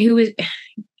one who is,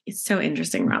 it's so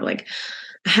interesting, Rob. Like,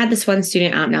 I had this one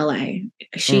student out in LA.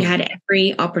 She had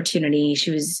every opportunity.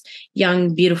 She was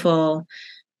young, beautiful.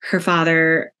 Her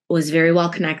father was very well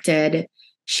connected.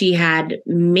 She had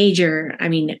major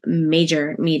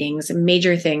meetings,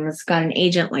 major things, got an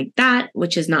agent like that,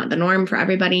 which is not the norm for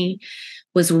everybody,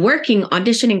 was working,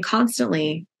 auditioning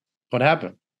constantly. What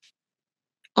happened?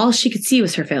 All she could see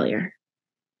was her failure.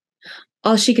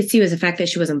 All she could see was the fact that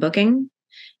she wasn't booking.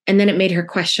 And then it made her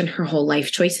question her whole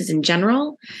life choices in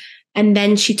general. And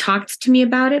then she talked to me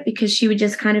about it because she would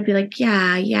just kind of be like,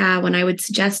 yeah. When I would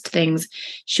suggest things,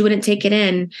 she wouldn't take it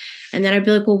in. And then I'd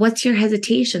be like, well, what's your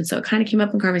hesitation? So it kind of came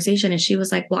up in conversation. And she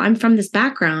was like, well, I'm from this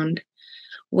background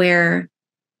where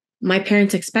my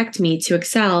parents expect me to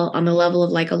excel on the level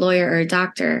of like a lawyer or a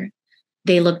doctor.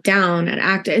 They look down at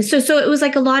actors. So it was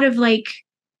like a lot of like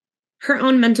her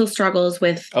own mental struggles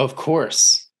with Of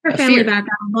course. her family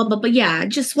background, blah, blah, but yeah,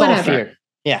 just whatever. Fear.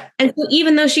 Yeah. And so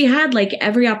even though she had like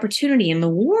every opportunity in the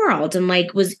world and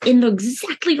like was in the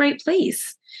exactly right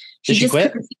place, Did she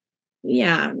quit?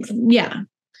 Yeah.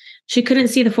 She couldn't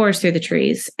see the forest through the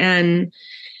trees. And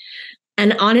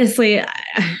honestly,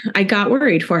 I got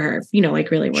worried for her,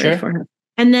 like really worried for her.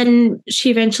 And then she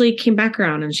eventually came back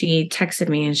around and she texted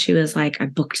me and she was like, I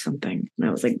booked something. And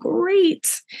I was like,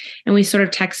 great. And we sort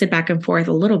of texted back and forth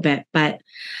a little bit, but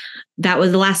that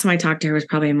was the last time I talked to her was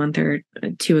probably a month or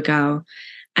two ago.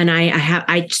 And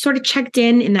I sort of checked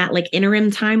in that like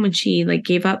interim time when she like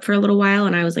gave up for a little while.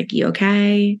 And I was like, you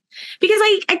okay? Because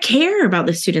I care about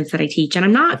the students that I teach.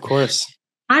 And of course,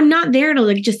 I'm not there to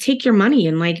like just take your money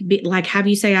and like have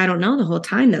you say I don't know the whole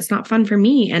time. That's not fun for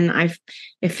me, and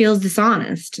it feels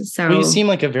dishonest. So you seem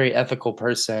like a very ethical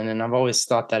person, and I've always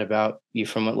thought that about you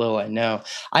from what little I know.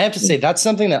 I have to say that's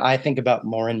something that I think about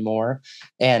more and more.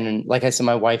 And like I said,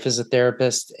 my wife is a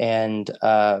therapist, and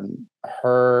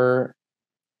her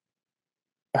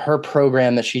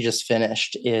program that she just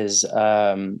finished is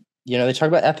they talk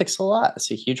about ethics a lot.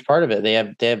 It's a huge part of it. They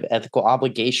have ethical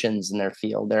obligations in their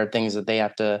field. There are things that they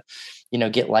have to,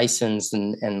 get licensed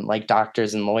and like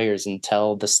doctors and lawyers and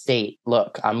tell the state,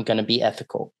 look, I'm going to be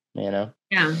ethical, Yeah.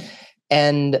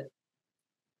 And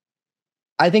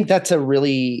I think that's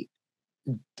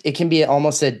it can be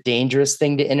almost a dangerous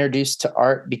thing to introduce to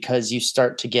art, because you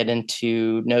start to get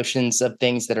into notions of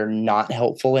things that are not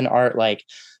helpful in art, like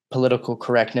political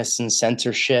correctness and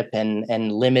censorship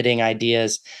and limiting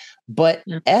ideas. But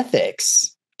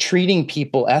ethics, treating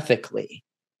people ethically,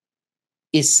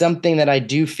 is something that I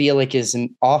do feel like is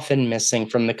often missing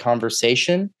from the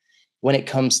conversation when it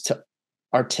comes to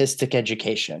artistic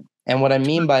education. And what I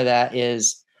mean by that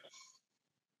is,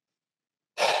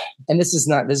 and this is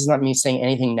not me saying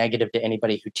anything negative to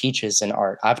anybody who teaches in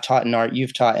art. I've taught in art,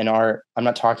 you've taught in art. I'm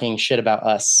not talking shit about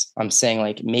us. I'm saying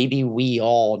like maybe we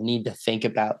all need to think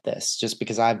about this, just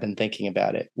because I've been thinking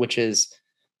about it, which is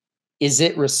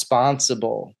it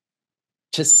responsible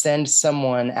to send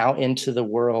someone out into the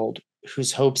world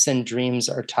whose hopes and dreams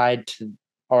are tied to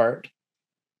art,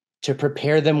 to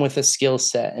prepare them with a skill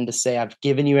set and to say, I've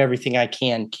given you everything I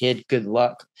can, kid, good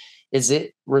luck? Is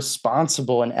it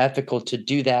responsible and ethical to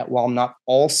do that while not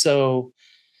also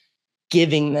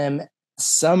giving them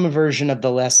some version of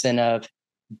the lesson of,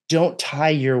 don't tie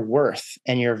your worth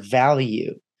and your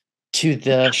value to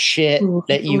the shit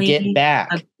that you get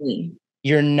back?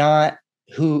 You're not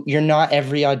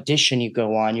every audition you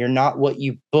go on. You're not what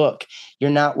you book.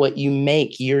 You're not what you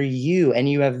make. You're you, and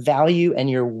you have value, and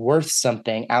you're worth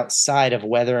something outside of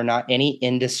whether or not any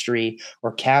industry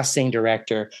or casting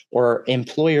director or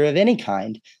employer of any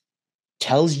kind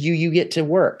tells you get to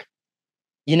work.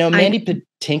 Mandy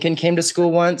Patinkin came to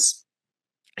school once.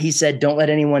 He said, don't let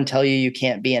anyone tell you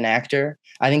can't be an actor.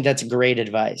 I think that's great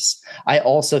advice. I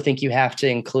also think you have to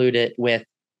include it with,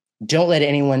 don't let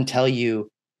anyone tell you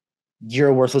you're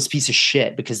a worthless piece of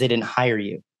shit because they didn't hire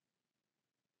you.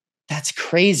 That's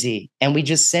crazy. And we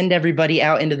just send everybody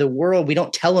out into the world. We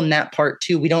don't tell them that part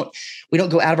too. We don't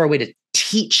go out of our way to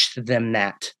teach them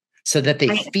that so that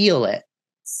they feel it.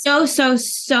 So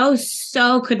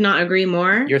could not agree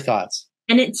more. Your thoughts?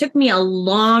 And it took me a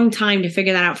long time to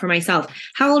figure that out for myself.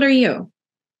 How old are you?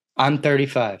 I'm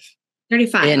 35.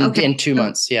 35. In 2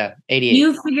 months. Yeah. 88.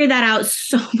 You figured that out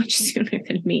so much sooner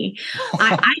than me.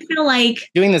 I feel like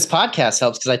doing this podcast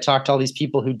helps, because I talk to all these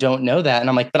people who don't know that. And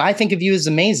I'm like, but I think of you as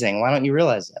amazing. Why don't you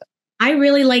realize that? I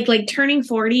really like turning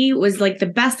 40 was like the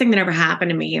best thing that ever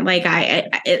happened to me. Like I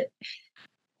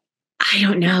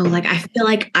don't know. Like I feel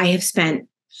like I have spent,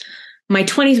 my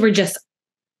 20s were just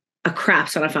a crap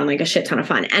ton of fun, like a shit ton of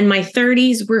fun. And my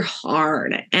 30s were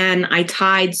hard. And I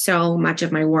tied so much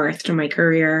of my worth to my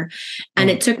career.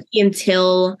 And it took me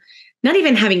until not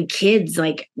even having kids,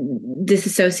 like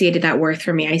disassociated that worth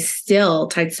from me. I still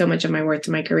tied so much of my worth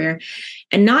to my career.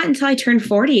 And not until I turned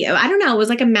 40, I don't know, it was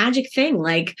like a magic thing.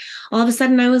 Like all of a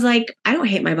sudden I was like, I don't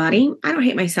hate my body. I don't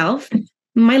hate myself.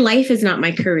 My life is not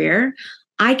my career.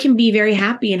 I can be very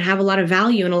happy and have a lot of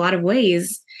value in a lot of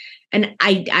ways. And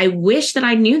I wish that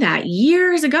I knew that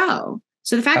years ago.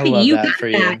 So the fact that you got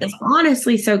that is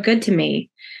honestly so good to me.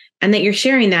 And that you're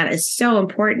sharing that is so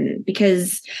important,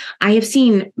 because I have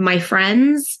seen my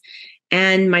friends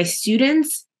and my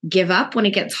students give up when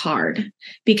it gets hard,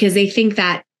 because they think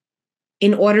that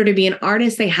in order to be an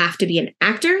artist, they have to be an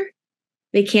actor.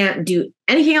 They can't do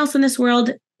anything else in this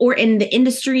world or in the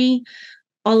industry,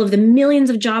 all of the millions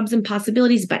of jobs and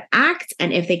possibilities, but act.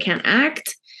 And if they can't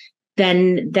act,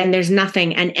 then there's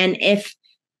nothing.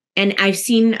 And I've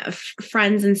seen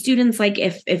friends and students, like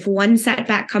if one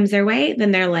setback comes their way,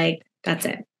 then they're like, That's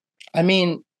it. I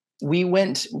mean, we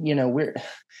went, we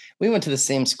went to the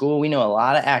same school. We know a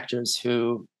lot of actors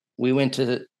who we went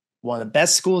to one of the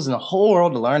best schools in the whole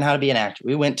world to learn how to be an actor.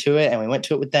 We went to it and we went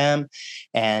to it with them.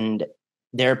 And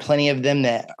there are plenty of them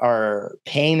that are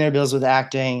paying their bills with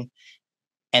acting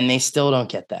and they still don't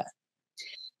get that.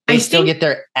 They still get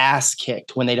their ass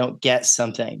kicked when they don't get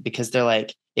something because they're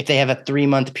like, if they have a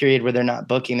 3-month period where they're not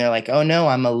booking, they're like, oh no,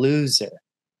 I'm a loser.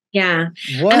 Yeah.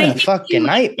 What a fucking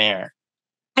nightmare.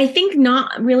 I think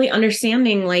not really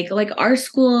understanding, like our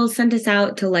school sent us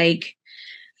out to like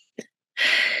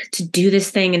to do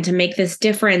this thing and to make this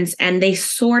difference. And they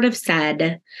sort of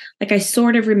said, like, I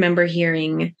sort of remember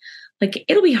hearing, like,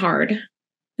 it'll be hard.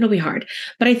 It'll be hard.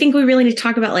 But I think we really need to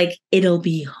talk about, like, it'll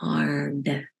be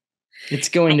hard. It's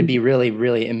going to be really,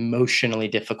 really emotionally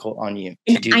difficult on you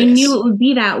to do this. I knew it would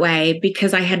be that way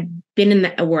because I had been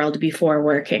in the world before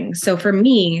working. So for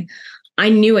me, I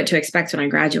knew what to expect when I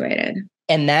graduated.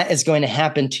 And that is going to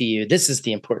happen to you. This is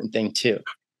the important thing too.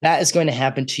 That is going to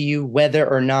happen to you whether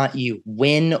or not you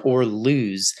win or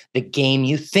lose the game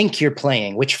you think you're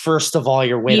playing, which first of all,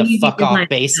 you're way to fuck off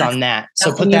based on that.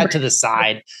 So put that to the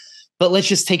side. But let's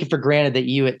just take it for granted that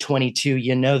you at 22,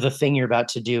 you know the thing you're about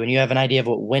to do and you have an idea of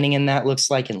what winning in that looks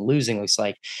like and losing looks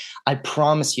like. I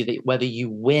promise you that whether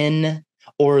you win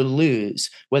or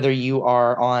lose, whether you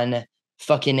are on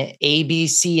fucking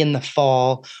ABC in the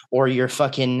fall or you're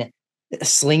fucking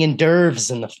slinging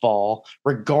dervs in the fall,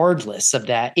 regardless of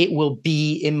that, it will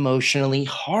be emotionally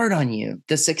hard on you.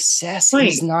 The success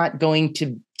is not going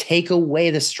to take away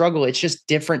the struggle. It's just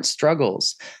different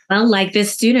struggles. Well, like this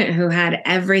student who had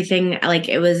everything, like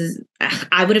it was,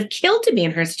 I would have killed to be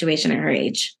in her situation at her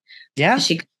age. Yeah.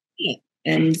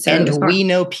 And we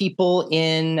know people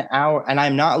in our, and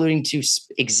I'm not alluding to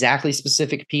exactly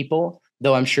specific people,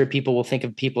 though I'm sure people will think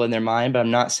of people in their mind, but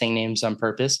I'm not saying names on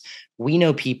purpose. We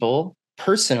know people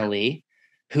personally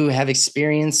who have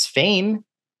experienced fame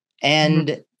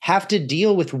and have to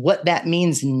deal with what that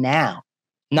means now,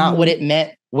 not what it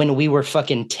meant when we were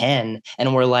fucking 10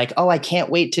 and we're like, oh, I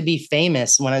can't wait to be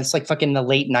famous. When it's like fucking the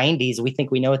late 90s, we think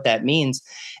we know what that means.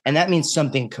 And that means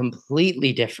something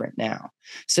completely different now.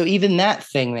 So even that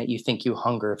thing that you think you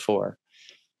hunger for,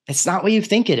 it's not what you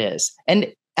think it is.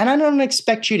 And I don't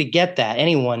expect you to get that.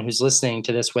 Anyone who's listening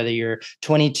to this, whether you're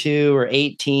 22 or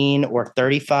 18 or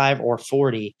 35 or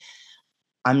 40,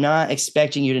 I'm not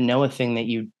expecting you to know a thing that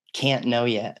you can't know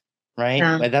yet. Right.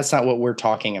 Yeah. Like, that's not what we're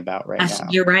talking about right now.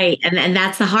 You're right. And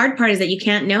that's the hard part is that you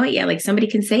can't know it yet. Like somebody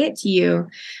can say it to you,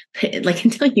 like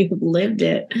until you've lived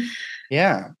it.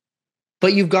 Yeah.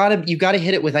 But you've got to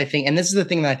hit it with, I think, and this is the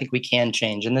thing that I think we can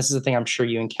change. And this is the thing I'm sure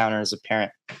you encounter as a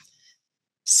parent.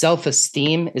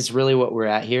 Self-esteem is really what we're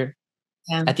at here.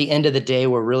 Yeah. At the end of the day,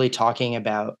 we're really talking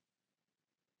about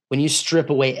when you strip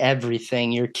away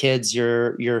everything, your kids,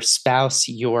 your spouse,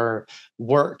 your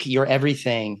work, your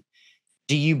everything.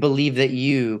 Do you believe that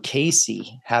you, Kacie,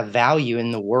 have value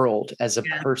in the world as a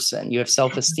person? You have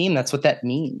self-esteem. That's what that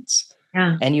means.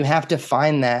 Yeah. And you have to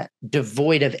find that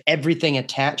devoid of everything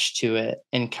attached to it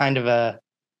in kind of a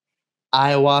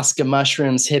ayahuasca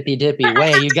mushrooms hippy dippy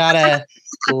way. You gotta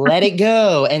let it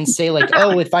go and say like,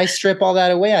 oh, if I strip all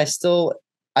that away, I still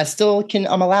can,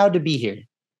 I'm allowed to be here.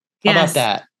 How about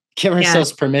that? Give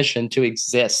ourselves permission to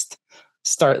exist.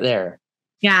 Start there.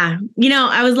 Yeah. You know,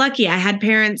 I was lucky. I had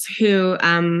parents who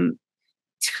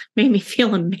made me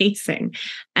feel amazing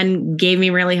and gave me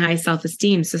really high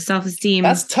self-esteem. So self-esteem.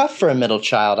 That's tough for a middle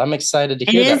child. I'm excited to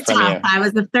hear that from you. I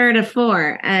was the third of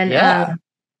four. And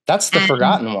that's the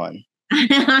forgotten one.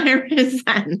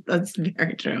 100%. That's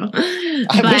very true.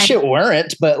 I wish it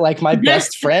weren't, but like my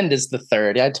best friend is the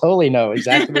third. I totally know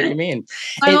exactly what you mean.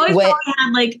 I always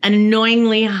had like an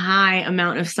annoyingly high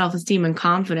amount of self-esteem and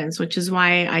confidence, which is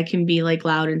why I can be like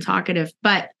loud and talkative.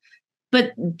 But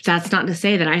that's not to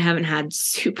say that I haven't had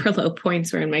super low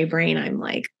points where in my brain I'm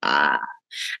like, and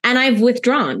I've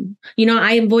withdrawn. You know,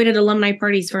 I avoided alumni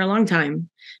parties for a long time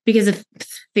because of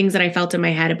things that I felt in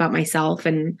my head about myself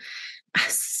and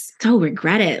so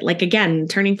regret it. Like again,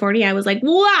 turning 40, I was like,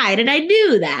 why did I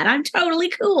do that? I'm totally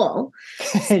cool.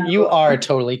 So. You are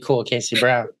totally cool, Kacie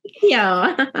Brown.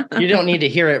 Yeah. You don't need to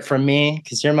hear it from me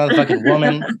because you're a motherfucking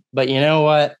woman. But you know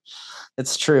what?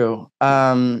 It's true.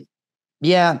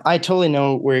 Yeah, I totally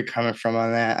know where you're coming from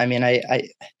on that. I mean, I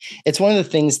it's one of the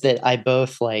things that I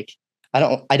both like. I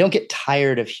don't get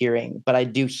tired of hearing, but I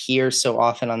do hear so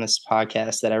often on this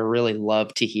podcast that I really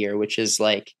love to hear, which is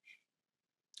like,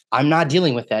 I'm not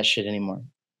dealing with that shit anymore.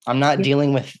 I'm not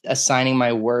dealing with assigning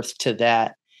my worth to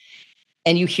that.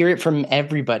 And you hear it from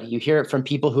everybody. You hear it from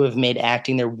people who have made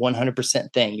acting their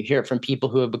 100% thing. You hear it from people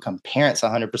who have become parents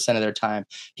 100% of their time.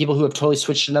 People who have totally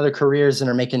switched to other careers and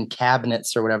are making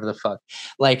cabinets or whatever the fuck.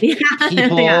 Like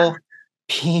Yeah.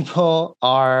 people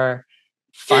are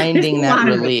There's a finding that lot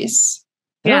of it. release.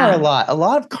 There are Yeah. a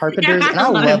lot of carpenters, and I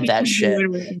A lot of love people that shit.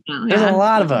 doing it now. There's a Yeah.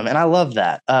 lot of them, and I love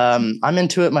that. I'm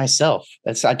into it myself.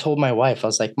 I told my wife, I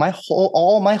was like, my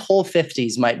whole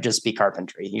 50s might just be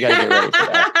carpentry. You got to get ready for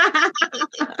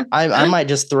that. I might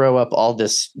just throw up all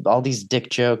these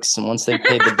dick jokes, and once they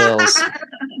pay the bills.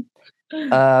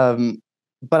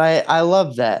 But I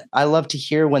love that. I love to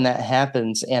hear when that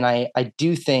happens, and I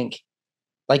do think,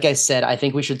 like I said, I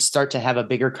think we should start to have a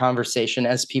bigger conversation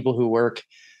as people who work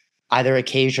either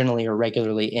occasionally or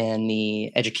regularly in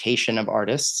the education of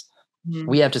artists.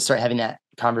 We have to start having that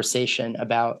conversation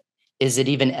about, is it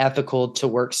even ethical to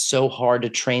work so hard to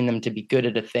train them to be good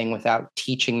at a thing without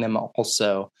teaching them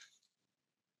also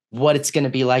what it's going to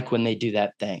be like when they do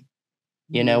that thing?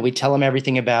 You know, we tell them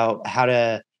everything about how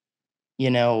to,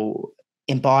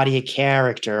 embody a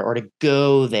character or to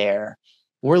go there.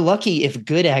 We're lucky if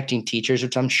good acting teachers,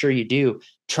 which I'm sure you do,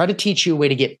 try to teach you a way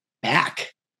to get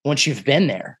back once you've been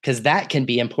there, because that can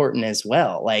be important as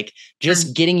well. Like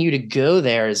just getting you to go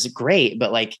there is great,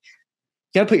 but like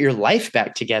you got to put your life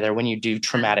back together when you do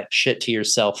traumatic shit to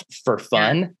yourself for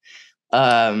fun.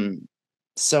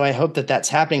 So I hope that that's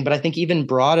happening, but I think even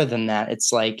broader than that,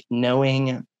 it's like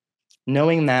knowing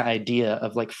that idea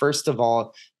of like, first of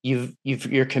all,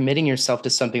 you're committing yourself to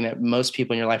something that most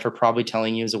people in your life are probably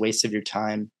telling you is a waste of your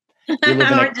time. We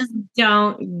just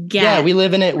don't get. Yeah, we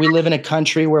live in it. We live in a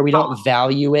country where we don't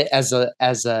value it as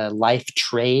a life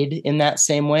trade in that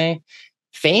same way.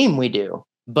 Fame we do,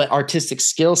 but artistic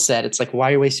skill set, it's like, why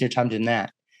are you wasting your time doing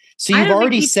that? So you've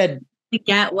already said to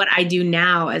get what I do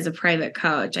now as a private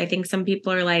coach. I think some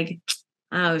people are like,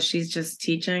 oh, she's just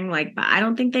teaching. Like, but I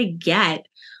don't think they get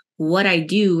what I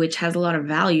do, which has a lot of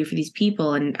value for these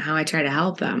people and how I try to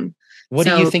help them. What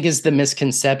do you think is the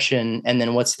misconception? And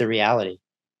then what's the reality?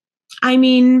 I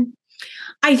mean,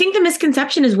 I think the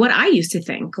misconception is what I used to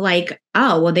think, like,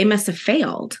 oh, well, they must have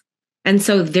failed. And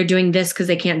so they're doing this because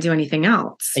they can't do anything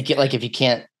else. Like if you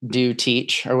can't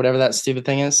teach or whatever that stupid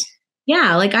thing is.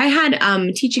 Yeah, like I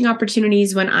had teaching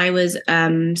opportunities when I was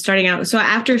starting out. So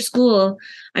after school,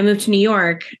 I moved to New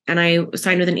York and I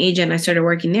signed with an agent and I started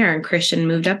working there, and Christian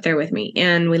moved up there with me.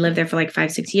 And we lived there for like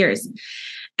 5-6 years.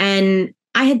 And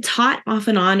I had taught off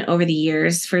and on over the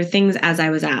years for things as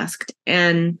I was asked.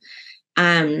 And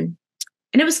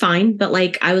it was fine, but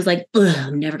like I was like,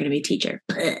 I'm never going to be a teacher.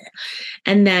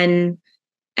 And then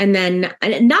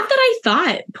not that I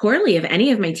thought poorly of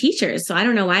any of my teachers. So I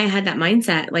don't know why I had that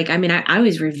mindset. Like, I mean, I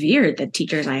always revered the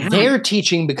teachers I had. They're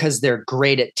teaching because they're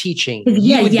great at teaching.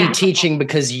 You would be teaching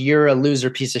because you're a loser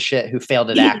piece of shit who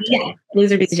failed at acting. Yeah,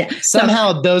 loser piece of shit.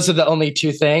 Somehow those are the only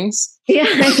two things. Yeah.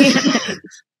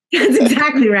 That's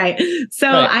exactly right. So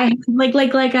right.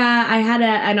 I had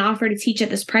an offer to teach at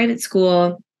this private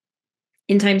school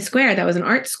in Times Square. That was an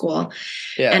art school.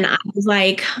 Yeah. And I was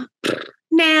like,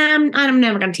 nah, I'm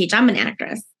never going to teach. I'm an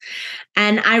actress.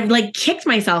 And I like kicked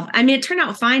myself. I mean, it turned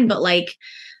out fine, but like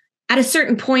at a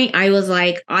certain point I was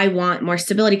like, I want more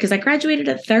stability because I graduated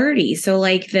at 30. So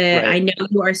like I know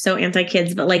you are so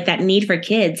anti-kids, but like that need for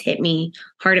kids hit me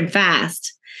hard and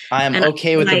fast. I'm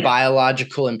okay with the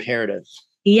biological imperative.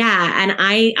 Yeah. And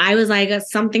I was like,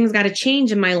 something's got to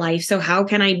change in my life. So how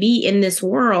can I be in this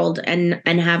world and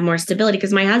have more stability?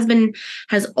 Because my husband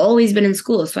has always been in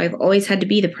school. So I've always had to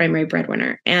be the primary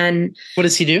breadwinner. And what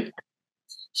does he do?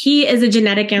 He is a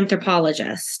genetic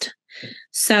anthropologist.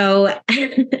 So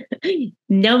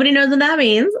nobody knows what that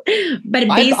means. But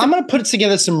I'm going to put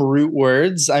together some root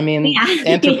words. I mean,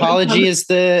 anthropology is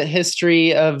the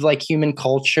history of like human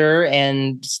culture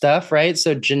and stuff, right?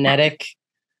 So genetic...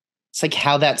 It's like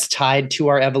how that's tied to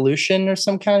our evolution or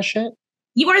some kind of shit.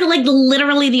 You are like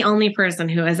literally the only person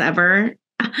who has ever.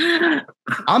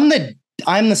 I'm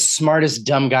the smartest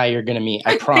dumb guy you're going to meet.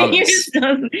 I promise.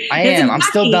 I am. I'm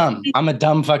still dumb. I'm a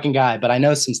dumb fucking guy, but I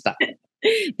know some stuff.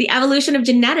 The evolution of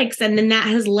genetics. And then that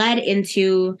has led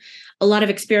into a lot of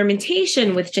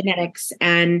experimentation with genetics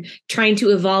and trying to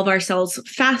evolve ourselves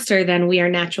faster than we are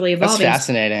naturally evolving. That's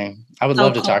fascinating. I would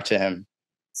love to talk to him.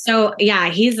 So yeah,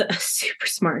 he's a super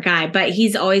smart guy, but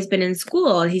he's always been in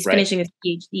school. He's finishing his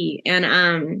PhD,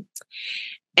 and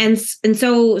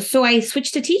so I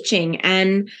switched to teaching,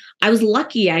 and I was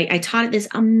lucky. I taught at this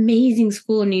amazing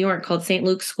school in New York called St.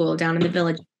 Luke's School down in the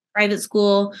Village, private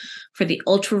school for the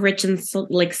ultra rich and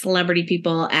like celebrity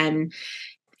people, and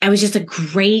it was just a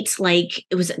great, like,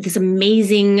 it was this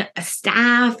amazing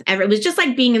staff. It was just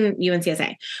like being in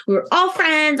UNCSA. We were all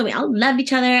friends and we all loved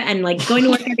each other, and like going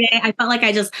to work every day. I felt like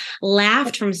I just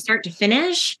laughed from start to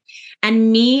finish.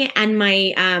 And me and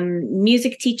my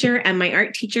music teacher and my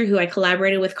art teacher, who I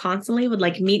collaborated with constantly, would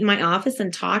like meet in my office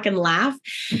and talk and laugh.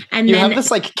 And you then have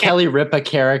this like Kelly Ripa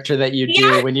character that you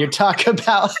do when you talk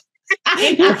about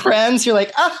your friends. You're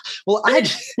like, oh, well,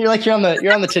 you're like, you're on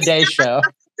the Today Show.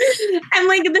 And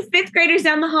like the fifth graders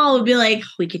down the hall would be like,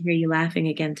 we can hear you laughing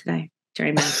again today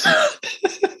during math.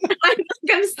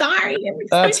 I'm sorry.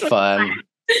 That's fun.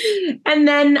 And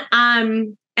then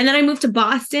I moved to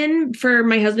Boston for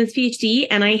my husband's PhD,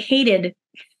 and I hated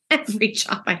every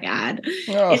job I had.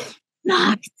 Oh.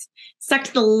 It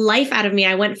sucked the life out of me.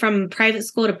 I went from private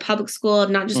school to public school,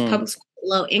 not just public school,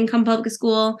 low income public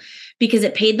school, because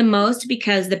it paid the most,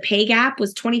 because the pay gap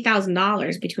was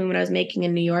 $20,000 between what I was making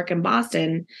in New York and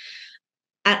Boston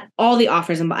at all the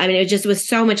offers. It was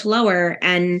so much lower,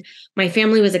 and my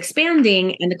family was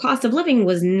expanding and the cost of living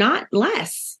was not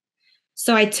less.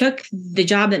 So I took the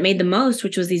job that made the most,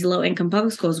 which was these low income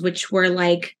public schools, which were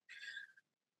like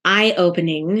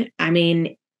eye-opening. I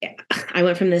mean, I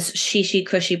went from this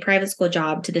cushy private school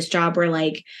job to this job where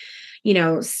like,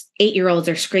 8-year-olds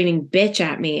are screaming bitch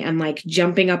at me and like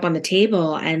jumping up on the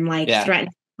table and like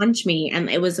threatening to punch me. And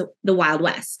it was the Wild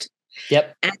West.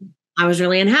 Yep. And I was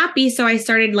really unhappy. So I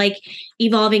started like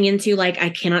evolving into like, I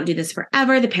cannot do this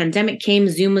forever. The pandemic came,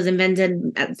 Zoom was invented.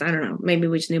 I don't know, maybe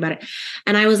we just knew about it.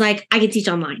 And I was like, I can teach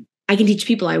online. I can teach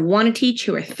people I want to teach,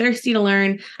 who are thirsty to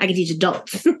learn. I can teach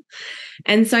adults.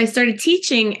 And so I started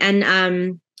teaching,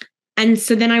 and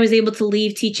so then I was able to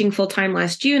leave teaching full-time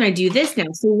last June. I do this now.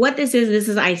 So what this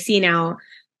is I see now,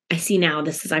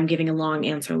 I'm giving a long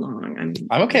answer long.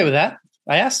 I'm okay with that.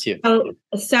 I asked you.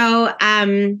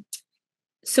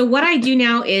 So what I do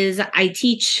now is I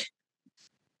teach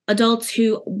adults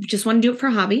who just want to do it for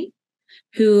a hobby,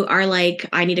 who are like,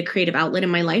 I need a creative outlet in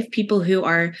my life. People who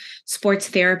are sports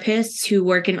therapists, who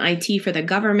work in IT for the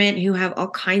government, who have all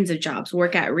kinds of jobs,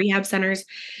 work at rehab centers.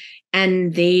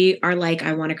 And they are like,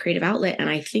 I want a creative outlet. And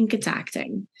I think it's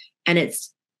acting. And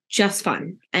it's just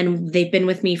fun. And they've been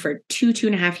with me for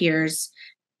 2.5 years.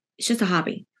 It's just a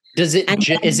hobby. Is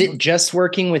it just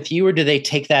working with you, or do they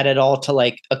take that at all to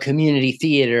like a community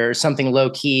theater or something low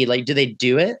key? Like, do they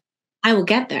do it? I will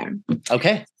get there.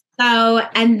 Okay. So,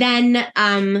 and then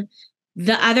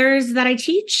the others that I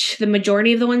teach, the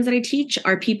majority of the ones that I teach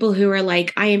are people who are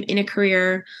like, I am in a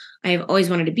career. I have always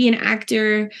wanted to be an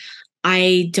actor.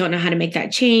 I don't know how to make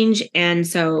that change. And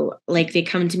so like they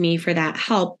come to me for that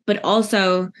help, but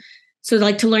also, so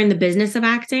like to learn the business of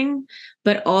acting,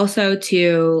 but also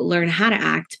to learn how to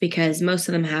act, because most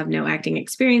of them have no acting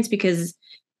experience because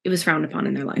it was frowned upon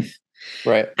in their life.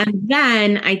 Right. And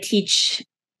then I teach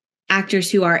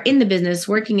actors who are in the business,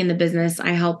 working in the business. I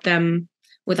help them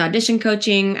with audition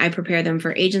coaching. I prepare them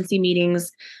for agency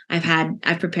meetings.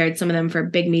 I've prepared some of them for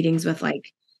big meetings with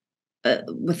like,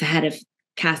 with the head of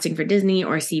casting for Disney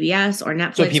or CBS or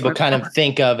Netflix. So people kind of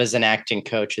think of as an acting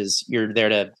coach is you're there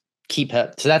to keep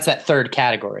up. So that's that third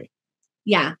category.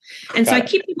 Yeah. And so I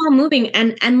keep them all moving,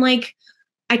 and like,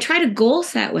 I try to goal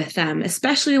set with them,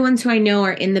 especially the ones who I know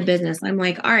are in the business. I'm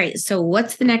like, all right, so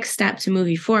what's the next step to move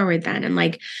you forward then? And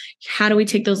like, how do we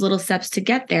take those little steps to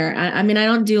get there? I mean, I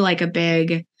don't do like a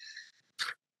big,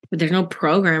 there's no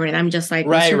program. And I'm just like,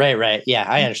 right. Yeah,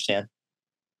 I understand.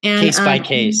 And, case by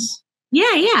case.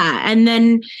 Yeah. And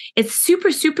then it's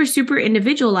super, super, super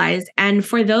individualized. And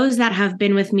for those that have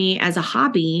been with me as a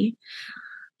hobby,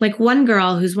 like one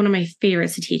girl who's one of my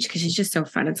favorites to teach because she's just so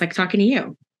fun. It's like talking to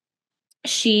you.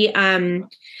 She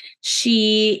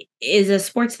is a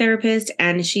sports therapist,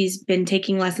 and she's been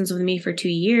taking lessons with me for 2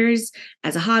 years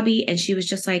as a hobby. And she was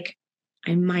just like,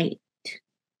 I might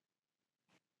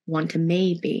want to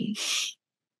maybe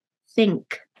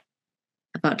think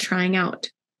about trying out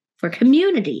for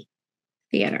community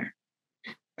theater.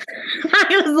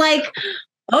 I was like,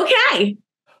 okay,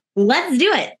 let's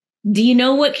do it. Do you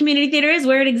know what community theater is,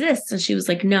 where it exists? And she was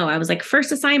like, no. I was like,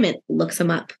 first assignment, look some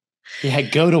up. Yeah,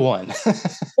 go to one.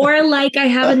 Or like I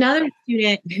have another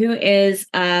student who is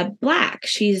Black.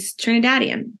 She's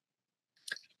Trinidadian.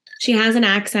 She has an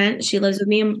accent. She lives with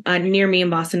me near me in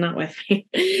Boston, not with me.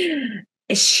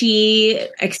 She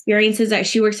experiences that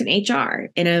she works in HR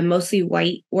in a mostly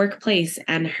white workplace,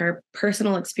 and her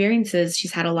personal experiences,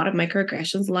 she's had a lot of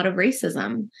microaggressions, a lot of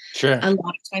racism, sure, a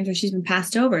lot of times where she's been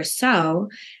passed over. So,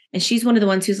 and she's one of the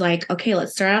ones who's like, okay,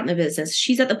 let's start out in the business.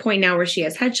 She's at the point now where she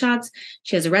has headshots,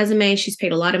 she has a resume, she's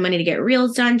paid a lot of money to get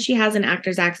reels done, she has an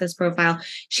Actors Access profile,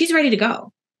 she's ready to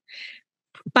go.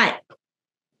 But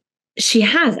she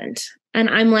hasn't. And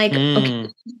I'm like, okay,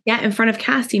 Mm. get in front of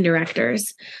casting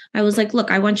directors. I was like,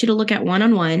 look, I want you to look at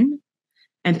one-on-one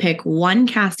and pick one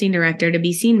casting director to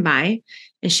be seen by.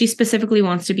 And she specifically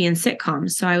wants to be in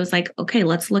sitcoms. So I was like, okay,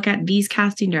 let's look at these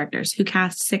casting directors who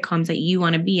cast sitcoms that you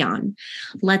want to be on.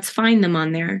 Let's find them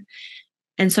on there.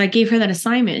 And so I gave her that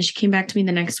assignment, and she came back to me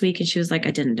the next week and she was like,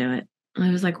 I didn't do it. And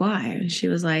I was like, why? And she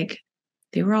was like,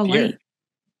 they were all white.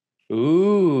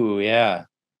 Ooh, yeah.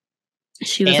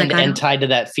 She was like, and tied to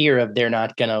that fear of they're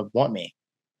not going to want me.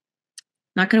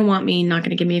 Not going to want me, not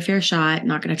going to give me a fair shot,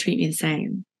 not going to treat me the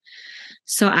same.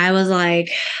 So I was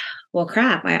like, well,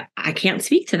 crap, I can't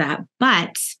speak to that,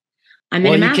 but I'm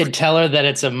in a you could tell her that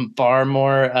it's a far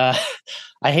more,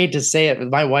 I hate to say it, but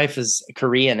my wife is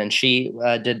Korean and she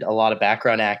did a lot of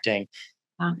background acting.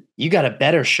 You got a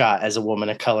better shot as a woman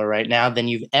of color right now than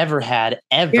you've ever had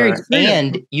ever.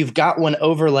 And you've got one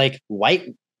over like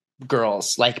white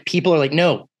girls. Like people are like,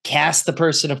 no, cast the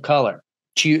person of color.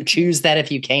 Choose that if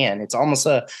you can. It's almost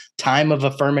a time of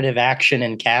affirmative action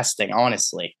in casting,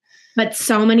 honestly. But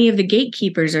so many of the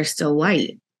gatekeepers are still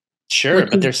white. Sure,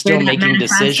 but they're still making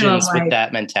decisions with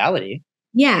that mentality.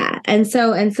 Yeah. And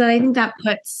so I think that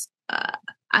puts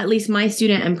at least my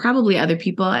student and probably other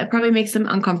people, it probably makes them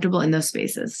uncomfortable in those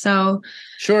spaces. So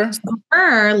sure. So for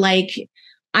her, like,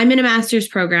 I'm in a master's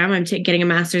program. I'm getting a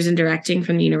master's in directing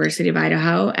from the University of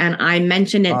Idaho. And I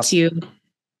mentioned it to you.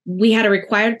 We had a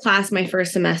required class my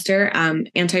first semester,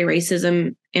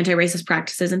 anti-racist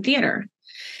practices in theater.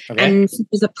 Okay. And it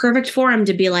was a perfect forum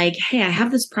to be like, hey, I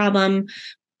have this problem.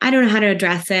 I don't know how to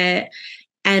address it.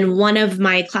 And one of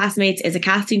my classmates is a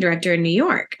casting director in New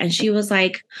York. And she was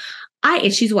like,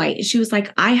 and she's white. She was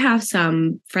like, I have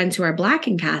some friends who are Black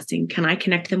in casting. Can I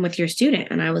connect them with your student?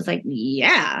 And I was like,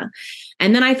 yeah.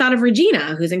 And then I thought of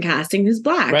Regina, who's in casting, who's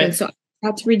Black. Right. And so I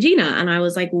talked to Regina and I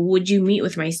was like, would you meet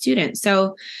with my student?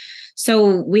 So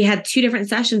we had 2 different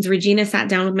sessions. Regina sat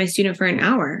down with my student for an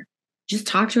hour, just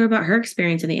talked to her about her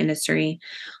experience in the industry.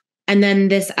 And then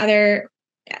this other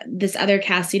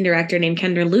casting director named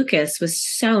Kendra Lucas was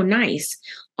so nice,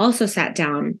 also sat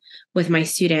down with my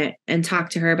student and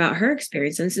talked to her about her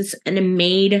experiences, and it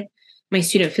made my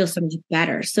student feel so much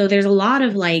better. So there's a lot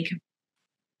of like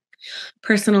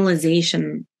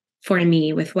personalization for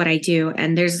me with what I do.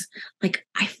 And there's like,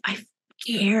 I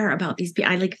care about these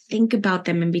people. I like think about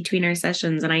them in between our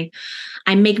sessions, and I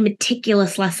make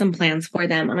meticulous lesson plans for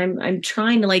them. And I'm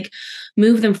trying to like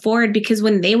move them forward, because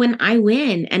when they win, I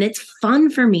win, and it's fun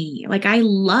for me. Like I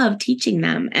love teaching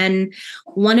them. And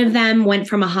one of them went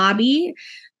from a hobby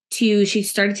to, she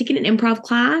started taking an improv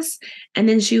class, and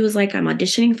then she was like, I'm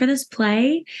auditioning for this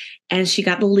play, and she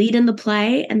got the lead in the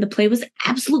play, and the play was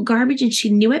absolute garbage, and she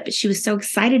knew it, but she was so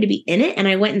excited to be in it. And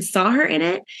I went and saw her in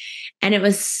it, and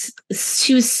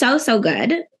she was so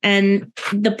good. And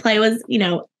the play was,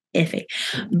 iffy,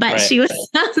 but she was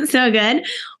so good.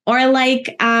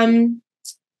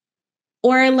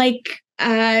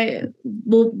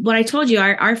 Well, what I told you,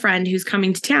 our friend who's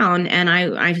coming to town, and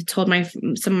I told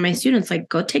some of my students, like,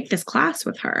 go take this class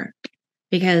with her,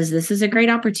 because this is a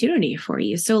great opportunity for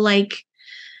you. So like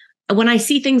when I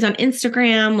see things on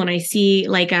Instagram, when I see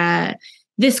like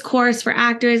this course for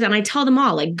actors, and I tell them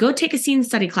all, like, go take a scene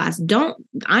study class.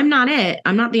 I'm not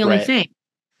the only thing.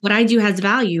 What I do has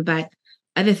value, but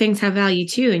other things have value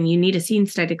too. And you need a scene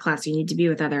study class. You need to be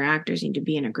with other actors. You need to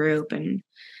be in a group. And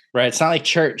right. It's not like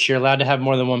church. You're allowed to have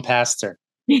more than one pastor.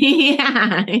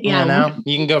 Yeah.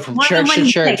 You can go from church to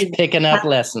church picking up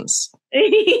lessons.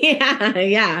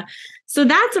 Yeah. So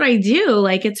that's what I do.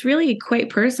 Like, it's really quite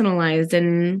personalized,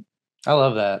 and I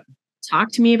love that.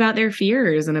 Talk to me about their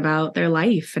fears and about their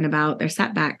life and about their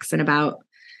setbacks and about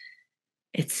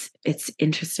it's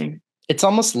interesting. It's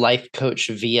almost life coach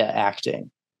via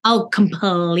acting. Oh,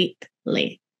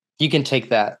 completely. You can take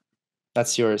that.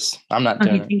 That's yours. I'm not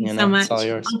doing it. Thank you so much. It's all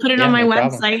yours. I'll put it on my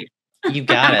website. You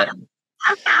got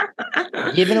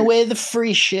it. Giving away the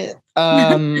free shit.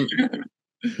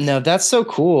 No, that's so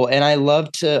cool. And I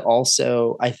love to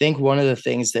also, I think one of the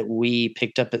things that we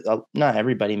picked up at, not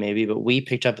everybody maybe, but we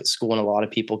picked up at school, and a lot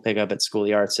of people pick up at School of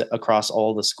the Arts across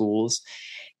all the schools,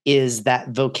 is that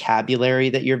vocabulary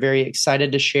that you're very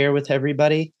excited to share with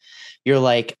everybody. You're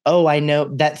like, oh, I know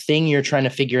that thing you're trying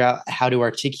to figure out how to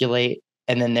articulate,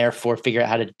 and then therefore figure out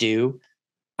how to do.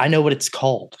 I know what it's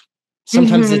called.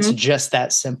 Sometimes it's just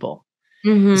that simple.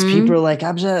 Because people are like,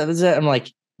 I'm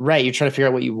like, right, you're trying to figure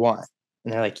out what you want.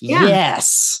 And they're like,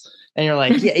 yes. And you're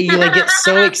like, yeah, you like get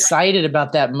so excited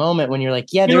about that moment when you're like,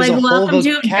 yeah, there's like, a whole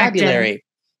vocabulary.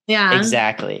 Yeah,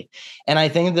 exactly. And I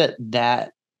think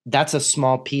that's a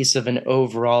small piece of an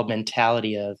overall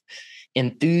mentality of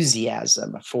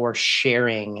enthusiasm for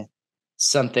sharing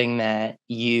something that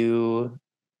you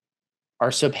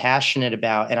are so passionate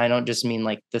about. And I don't just mean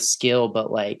like the skill,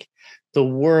 but like the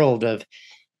world of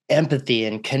empathy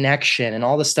and connection and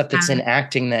all the stuff that's in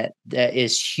acting that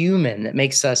is human, that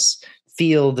makes us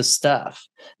feel the stuff,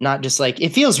 not just like, it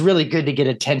feels really good to get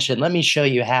attention, let me show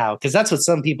you how. Because that's what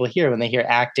some people hear when they hear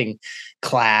acting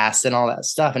class and all that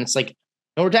stuff. And it's like,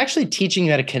 no, we're actually teaching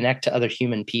you how to connect to other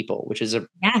human people, which is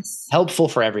helpful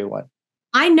for everyone.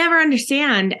 I never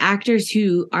understand actors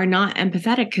who are not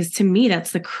empathetic, because to me,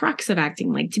 that's the crux of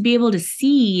acting. Like, to be able to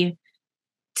see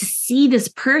this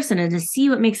person and to see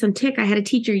what makes them tick. I had a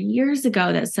teacher years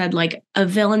ago that said, like, a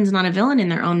villain's not a villain in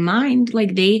their own mind.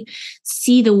 Like, they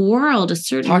see the world a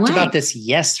certain way. Talked about this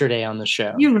yesterday on the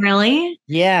show. You really?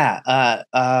 Yeah.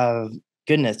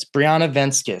 Goodness. Brianna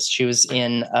Venskis. She was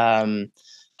in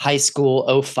High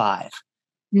School 05.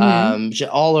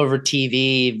 All over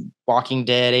TV, Walking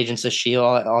Dead, Agents of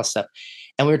S.H.I.E.L.D., all that stuff.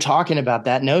 And we were talking about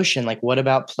that notion, like, what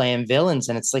about playing villains?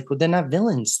 And it's like, well, they're not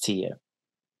villains to you.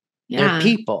 Yeah. They're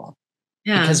people.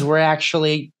 Yeah. Because we're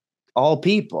actually all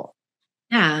people.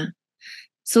 Yeah.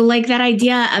 So, like, that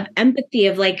idea of empathy,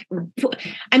 of like,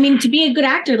 I mean, to be a good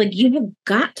actor, like, you have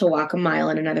got to walk a mile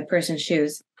in another person's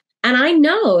shoes. And I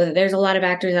know that there's a lot of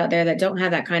actors out there that don't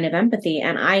have that kind of empathy.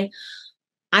 And I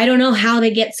don't know how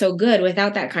they get so good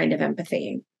without that kind of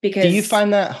empathy. Because, do you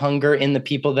find that hunger in the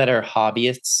people that are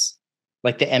hobbyists,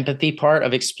 like the empathy part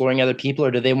of exploring other people,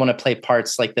 or do they want to play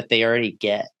parts like that they already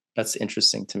get? That's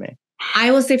interesting to me.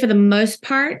 I will say, for the most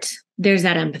part, there's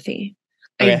that empathy.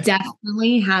 Okay. I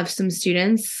definitely have some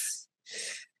students,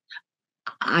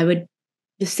 I would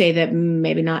say, that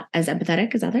maybe not as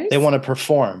empathetic as others. They want to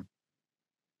perform.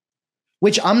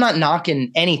 Which, I'm not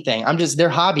knocking anything. They're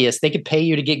hobbyists. They could pay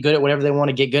you to get good at whatever they want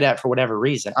to get good at for whatever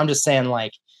reason. I'm just saying,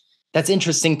 like, that's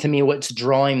interesting to me, what's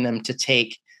drawing them to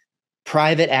take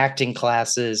private acting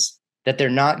classes that they're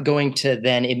not going to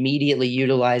then immediately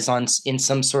utilize in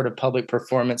some sort of public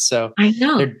performance. So I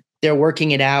know they're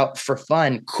working it out for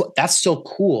fun. That's so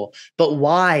cool. But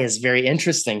why is very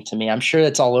interesting to me. I'm sure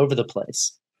that's all over the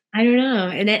place. I don't know.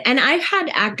 And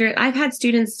I've had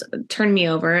students turn me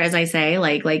over, as I say,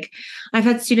 like I've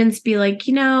had students be like,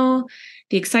 the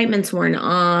excitement's worn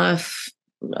off.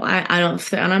 I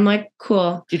don't, and I'm like,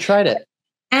 cool. You tried it.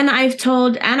 And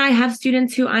I have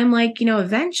students who I'm like,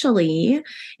 eventually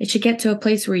it should get to a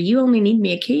place where you only need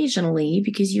me occasionally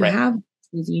because you have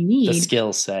what you need. The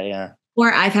skill set, yeah.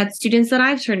 Or I've had students that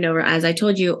I've turned over, as I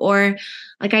told you, or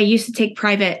like I used to take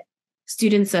private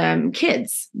students,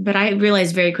 kids, but I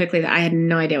realized very quickly that I had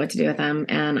no idea what to do with them,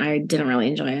 and I didn't really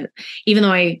enjoy it, even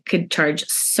though I could charge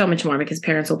so much more because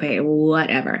parents will pay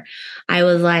whatever. I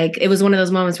was like, it was one of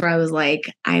those moments where I was like,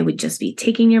 I would just be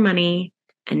taking your money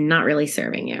and not really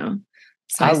serving you.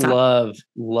 So I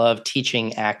love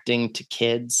teaching acting to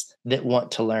kids that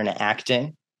want to learn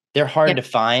acting. They're hard to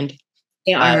find.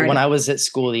 They are. When I was at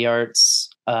School of the Arts,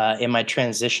 in my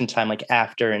transition time, like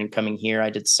after and coming here, I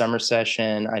did summer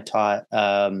session. I taught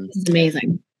this is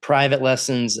amazing private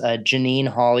lessons. Janine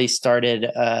Hawley started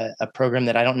a program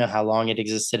that I don't know how long it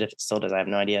existed. If it still does, I have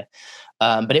no idea.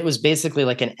 But it was basically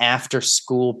like an after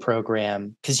school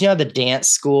program, because the dance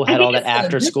school had all that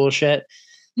after school shit.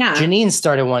 Yeah. Janine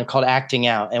started one called Acting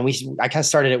Out, and I kind of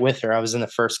started it with her. I was in the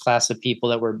first class of people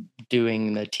that were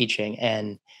doing the teaching,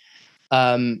 and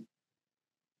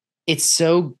it's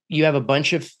so, you have a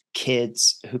bunch of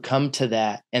kids who come to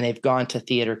that and they've gone to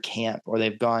theater camp or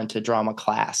they've gone to drama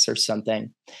class or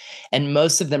something. And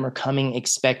most of them are coming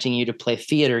expecting you to play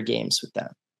theater games with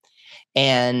them.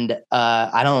 And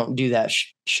I don't do that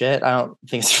shit. I don't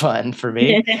think it's fun for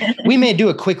me. We may do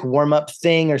a quick warm up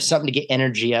thing or something to get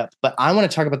energy up, but I want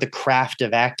to talk about the craft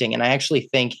of acting. And I actually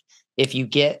think if you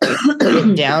get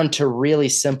down to really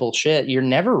simple shit, you're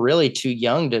never really too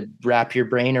young to wrap your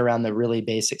brain around the really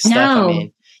basic stuff. I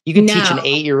mean, you can teach an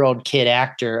 8-year-old kid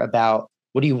actor about,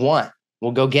 what do you want?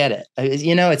 Well, go get it.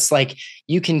 It's like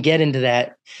you can get into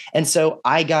that. And so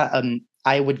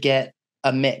I would get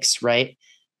a mix, right?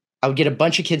 I would get a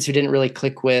bunch of kids who didn't really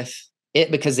click with it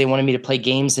because they wanted me to play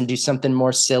games and do something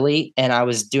more silly. And I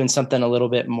was doing something a little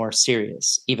bit more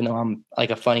serious. Even though I'm like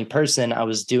a funny person, I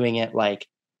was doing it like,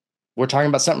 we're talking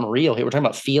about something real here. We're talking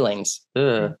about feelings.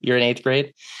 Ugh, you're in 8th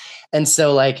grade. And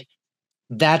so like,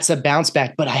 that's a bounce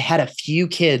back. But I had a few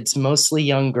kids, mostly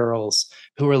young girls,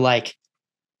 who were like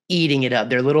eating it up.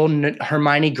 They're little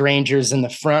Hermione Grangers in the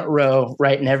front row,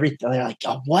 right? And everything. They're like,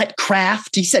 oh, what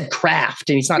craft? He said craft.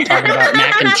 And he's not talking about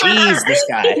mac and cheese, this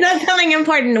guy. It's not something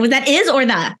important. Was that is or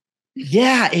that?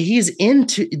 Yeah,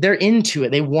 they're into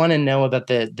it. They want to know about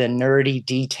the nerdy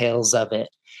details of it.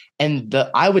 And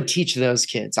I would teach those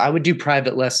kids. I would do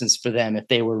private lessons for them if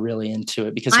they were really into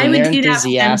it, because I when would they're do that with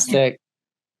them too. enthusiastic,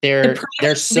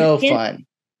 they're so fun.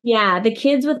 Yeah, the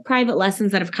kids with private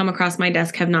lessons that have come across my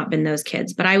desk have not been those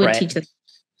kids, but I would teach them.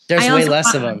 There's way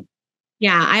less of them.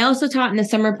 Yeah, I also taught in a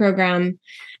summer program,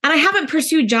 and I haven't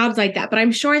pursued jobs like that, but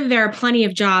I'm sure that there are plenty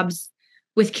of jobs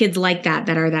with kids like that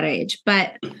are that age.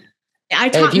 But I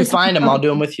taught. If you find them, I'll do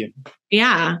them with you.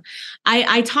 Yeah,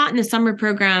 I taught in the summer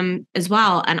program as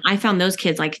well, and I found those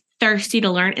kids like thirsty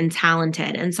to learn and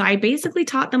talented, and so I basically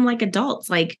taught them like adults.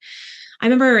 Like, I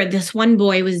remember this one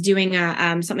boy was doing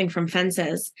something from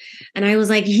fences, and I was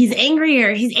like, he's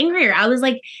angrier. I was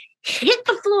like, hit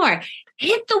the floor,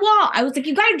 hit the wall. I was like,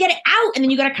 you got to get it out, and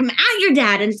then you got to come at your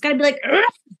dad, and it's got to be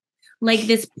like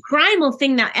this primal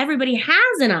thing that everybody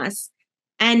has in us.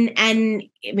 And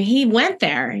he went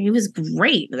there. He was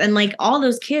great. And like all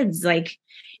those kids, like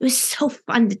it was so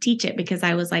fun to teach it, because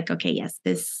I was like, okay, yes,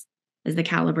 this is the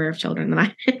caliber of children that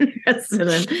I'm interested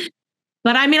in.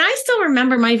 But I mean, I still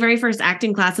remember my very first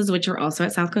acting classes, which were also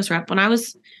at South Coast Rep when I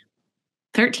was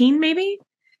 13, maybe.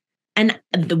 And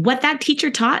what that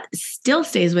teacher taught still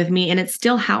stays with me. And it's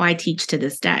still how I teach to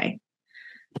this day.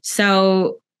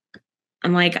 So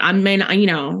I'm like,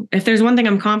 if there's one thing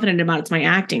I'm confident about, it's my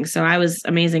acting. So I was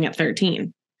amazing at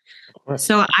 13.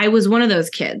 So I was one of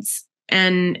those kids,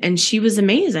 and she was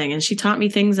amazing. And she taught me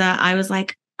things that I was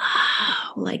like,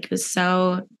 oh, like it was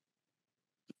so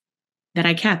that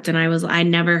I kept. And I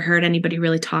never heard anybody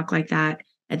really talk like that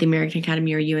at the American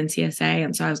Academy or UNCSA.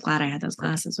 And so I was glad I had those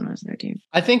classes when I was 13.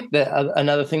 I think that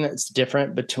another thing that's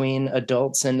different between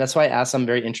adults, and that's why I asked, I'm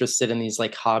very interested in these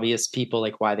like hobbyist people,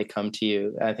 like why they come to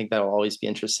you. I think that'll always be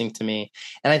interesting to me.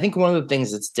 And I think one of the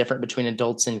things that's different between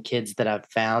adults and kids that I've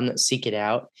found that seek it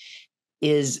out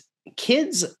is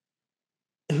kids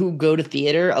who go to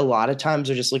theater a lot of times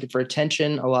are just looking for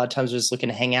attention. A lot of times they're just looking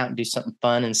to hang out and do something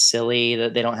fun and silly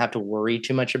that they don't have to worry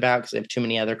too much about, because they have too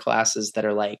many other classes that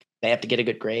are like, they have to get a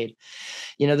good grade.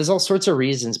 There's all sorts of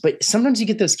reasons, but sometimes you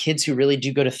get those kids who really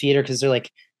do go to theater because they're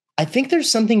like, I think there's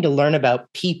something to learn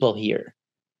about people here.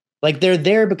 Like they're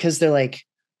there because they're like,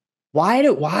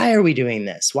 why are we doing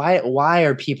this? Why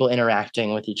are people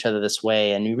interacting with each other this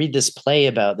way? And you read this play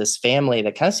about this family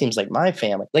that kind of seems like my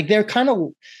family. Like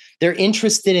they're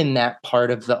interested in that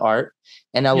part of the art.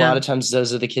 And a lot of times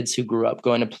those are the kids who grew up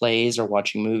going to plays or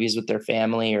watching movies with their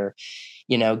family, or,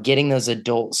 getting those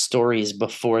adult stories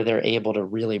before they're able to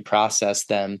really process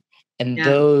them. And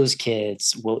those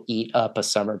kids will eat up a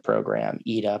summer program,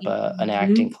 eat up an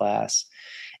acting class.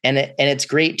 And it's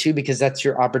great too, because that's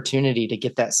your opportunity to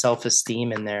get that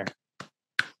self-esteem in there.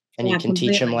 And you can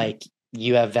teach them like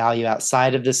you have value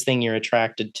outside of this thing you're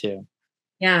attracted to.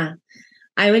 Yeah.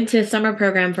 I went to a summer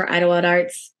program for Idlewild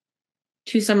Arts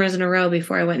 2 summers in a row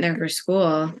before I went there for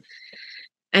school.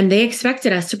 And they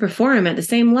expected us to perform at the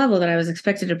same level that I was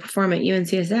expected to perform at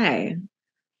UNCSA.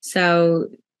 So,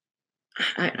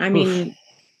 I mean,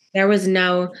 there was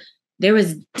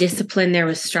discipline, there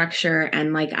was structure.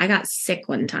 And like, I got sick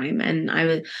one time, and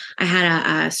I had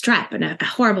a strep and a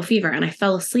horrible fever, and I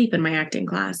fell asleep in my acting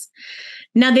class.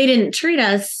 Now, they didn't treat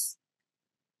us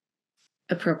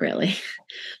appropriately,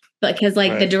 because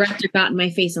like the director got in my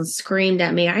face and screamed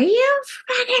at me, "Are you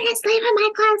fucking asleep in my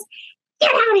class?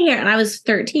 Get out of here!" And I was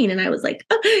 13, and I was like,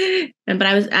 oh. and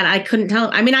I couldn't tell.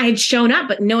 I mean, I had shown up,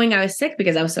 but knowing I was sick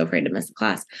because I was so afraid to miss the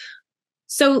class.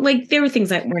 So like there were things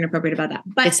that weren't appropriate about that.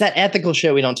 But it's that ethical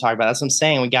shit we don't talk about. That's what I'm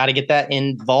saying. We got to get that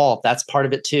involved. That's part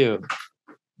of it too.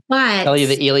 But tell you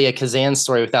the Elia Kazan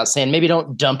story without saying, maybe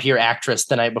don't dump your actress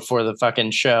the night before the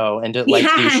fucking show and do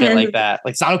shit like that.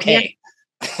 Like, it's not okay.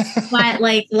 Yeah. But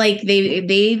like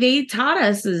they taught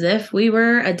us as if we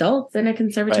were adults in a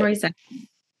conservatory setting.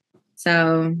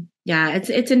 So yeah,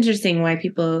 it's interesting why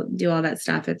people do all that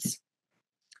stuff.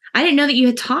 I didn't know that you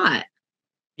had taught.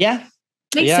 Yeah.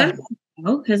 Makes sense.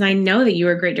 Because I know that you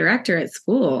were a great director at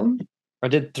school. I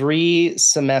did 3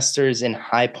 semesters in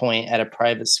High Point at a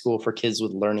private school for kids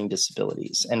with learning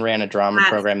disabilities, and ran a drama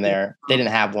program there. They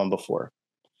didn't have one before.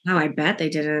 Oh, I bet they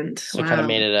didn't. So kind of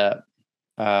made it up.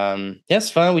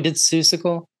 It's fun. We did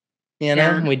Seussical,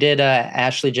 we did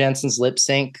Ashley Jensen's lip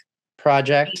sync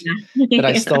project that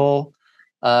I stole,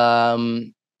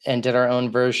 and did our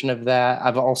own version of that.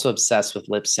 I'm also obsessed with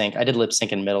lip sync. I did lip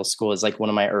sync in middle school as like one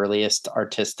of my earliest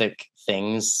artistic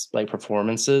things, like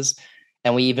performances.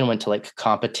 And we even went to like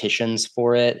competitions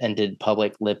for it and did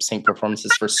public lip sync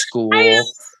performances for school.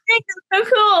 That's so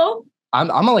cool. I'm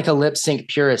like a lip sync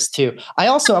purist too.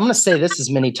 I'm going to say this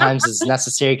as many times as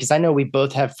necessary, because I know we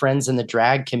both have friends in the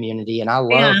drag community, and I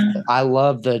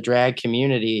love the drag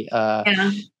community.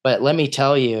 But let me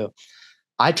tell you,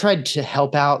 I tried to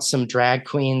help out some drag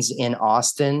queens in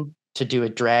Austin to do a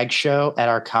drag show at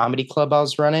our comedy club I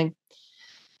was running.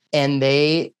 And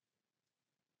I'm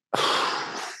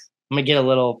going to get a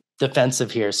little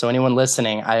defensive here. So anyone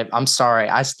listening, I'm sorry.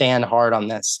 I stand hard on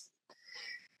this.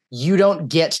 You don't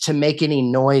get to make any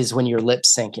noise when you're lip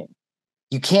syncing.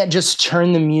 You can't just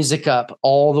turn the music up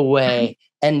all the way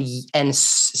and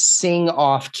sing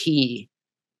off key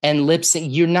and lip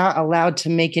sync. You're not allowed to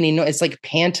make any noise. It's like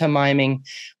pantomiming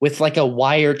with like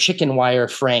a chicken wire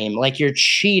frame. Like you're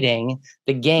cheating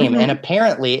the game. And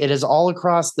apparently it is all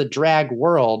across the drag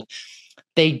world.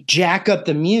 They jack up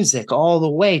the music all the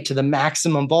way to the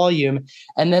maximum volume.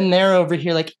 And then they're over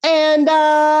here like, and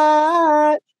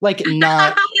like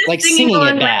not like singing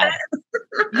it bad.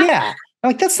 Yeah.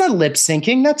 Like, that's not lip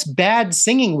syncing. That's bad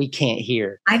singing we can't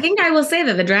hear. I think I will say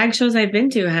that the drag shows I've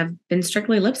been to have been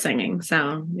strictly lip singing.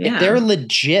 So, yeah. If they're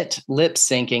legit lip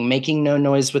syncing, making no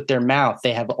noise with their mouth,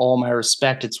 they have all my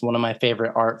respect. It's one of my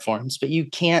favorite art forms. But you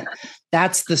can't,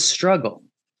 that's the struggle.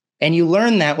 And you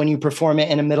learn that when you perform it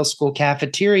in a middle school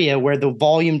cafeteria where the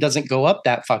volume doesn't go up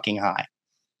that fucking high.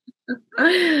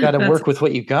 You got to work with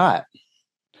what you got.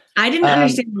 I didn't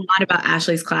understand a lot about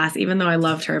Ashley's class, even though I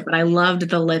loved her, but I loved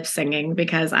the lip singing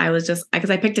because I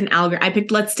picked an algorithm. I picked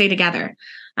Let's Stay Together.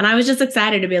 And I was just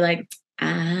excited to be like,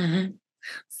 I'm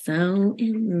so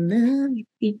in love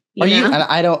with you. And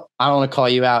I don't want to call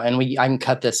you out, and I can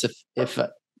cut this if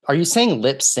are you saying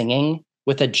lip singing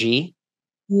with a G?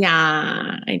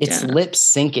 Yeah, it's lip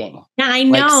syncing. Yeah, I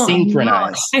know. Like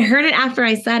synchronized. I heard it after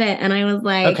I said it, and I was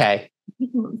like, okay. I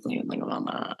can't say anything about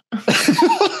that.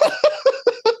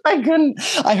 I couldn't.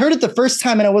 I heard it the first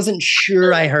time and I wasn't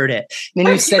sure I heard it. And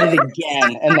then you said it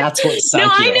again, and that's what sunk No,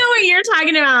 I you. know what you're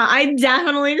talking about. I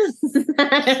definitely just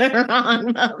said it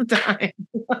wrong both times.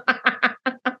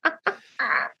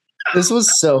 This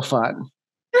was so fun.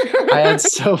 I had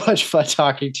so much fun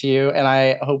talking to you, and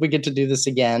I hope we get to do this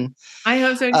again. I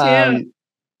hope so too.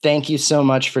 Thank you so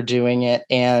much for doing it.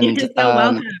 And you're so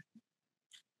welcome.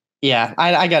 Yeah,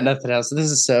 I got nothing else.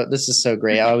 This is so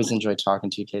great. I always enjoy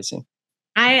talking to you, Kacie.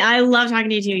 I love talking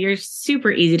to you too. You're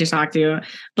super easy to talk to.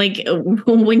 Like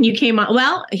when you came on,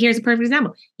 well, here's a perfect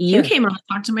example. You came on to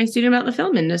talk to my student about the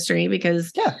film industry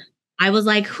because I was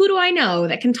like, who do I know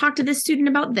that can talk to this student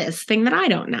about this thing that I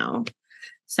don't know?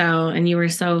 So, and you were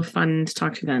so fun to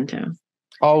talk to then too.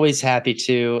 Always happy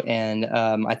to. And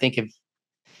I think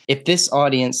if this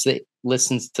audience that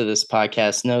listens to this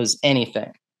podcast knows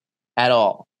anything at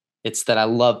all, it's that I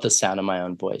love the sound of my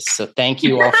own voice. So thank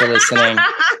you all for listening,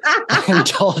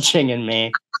 indulging in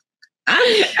me.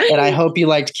 And I hope you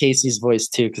liked Kacie's voice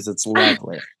too, because it's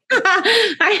lovely.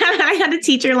 I had a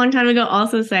teacher a long time ago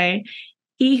also say,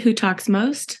 he who talks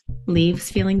most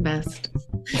leaves feeling best.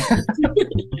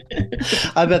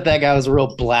 I bet that guy was a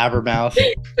real blabbermouth.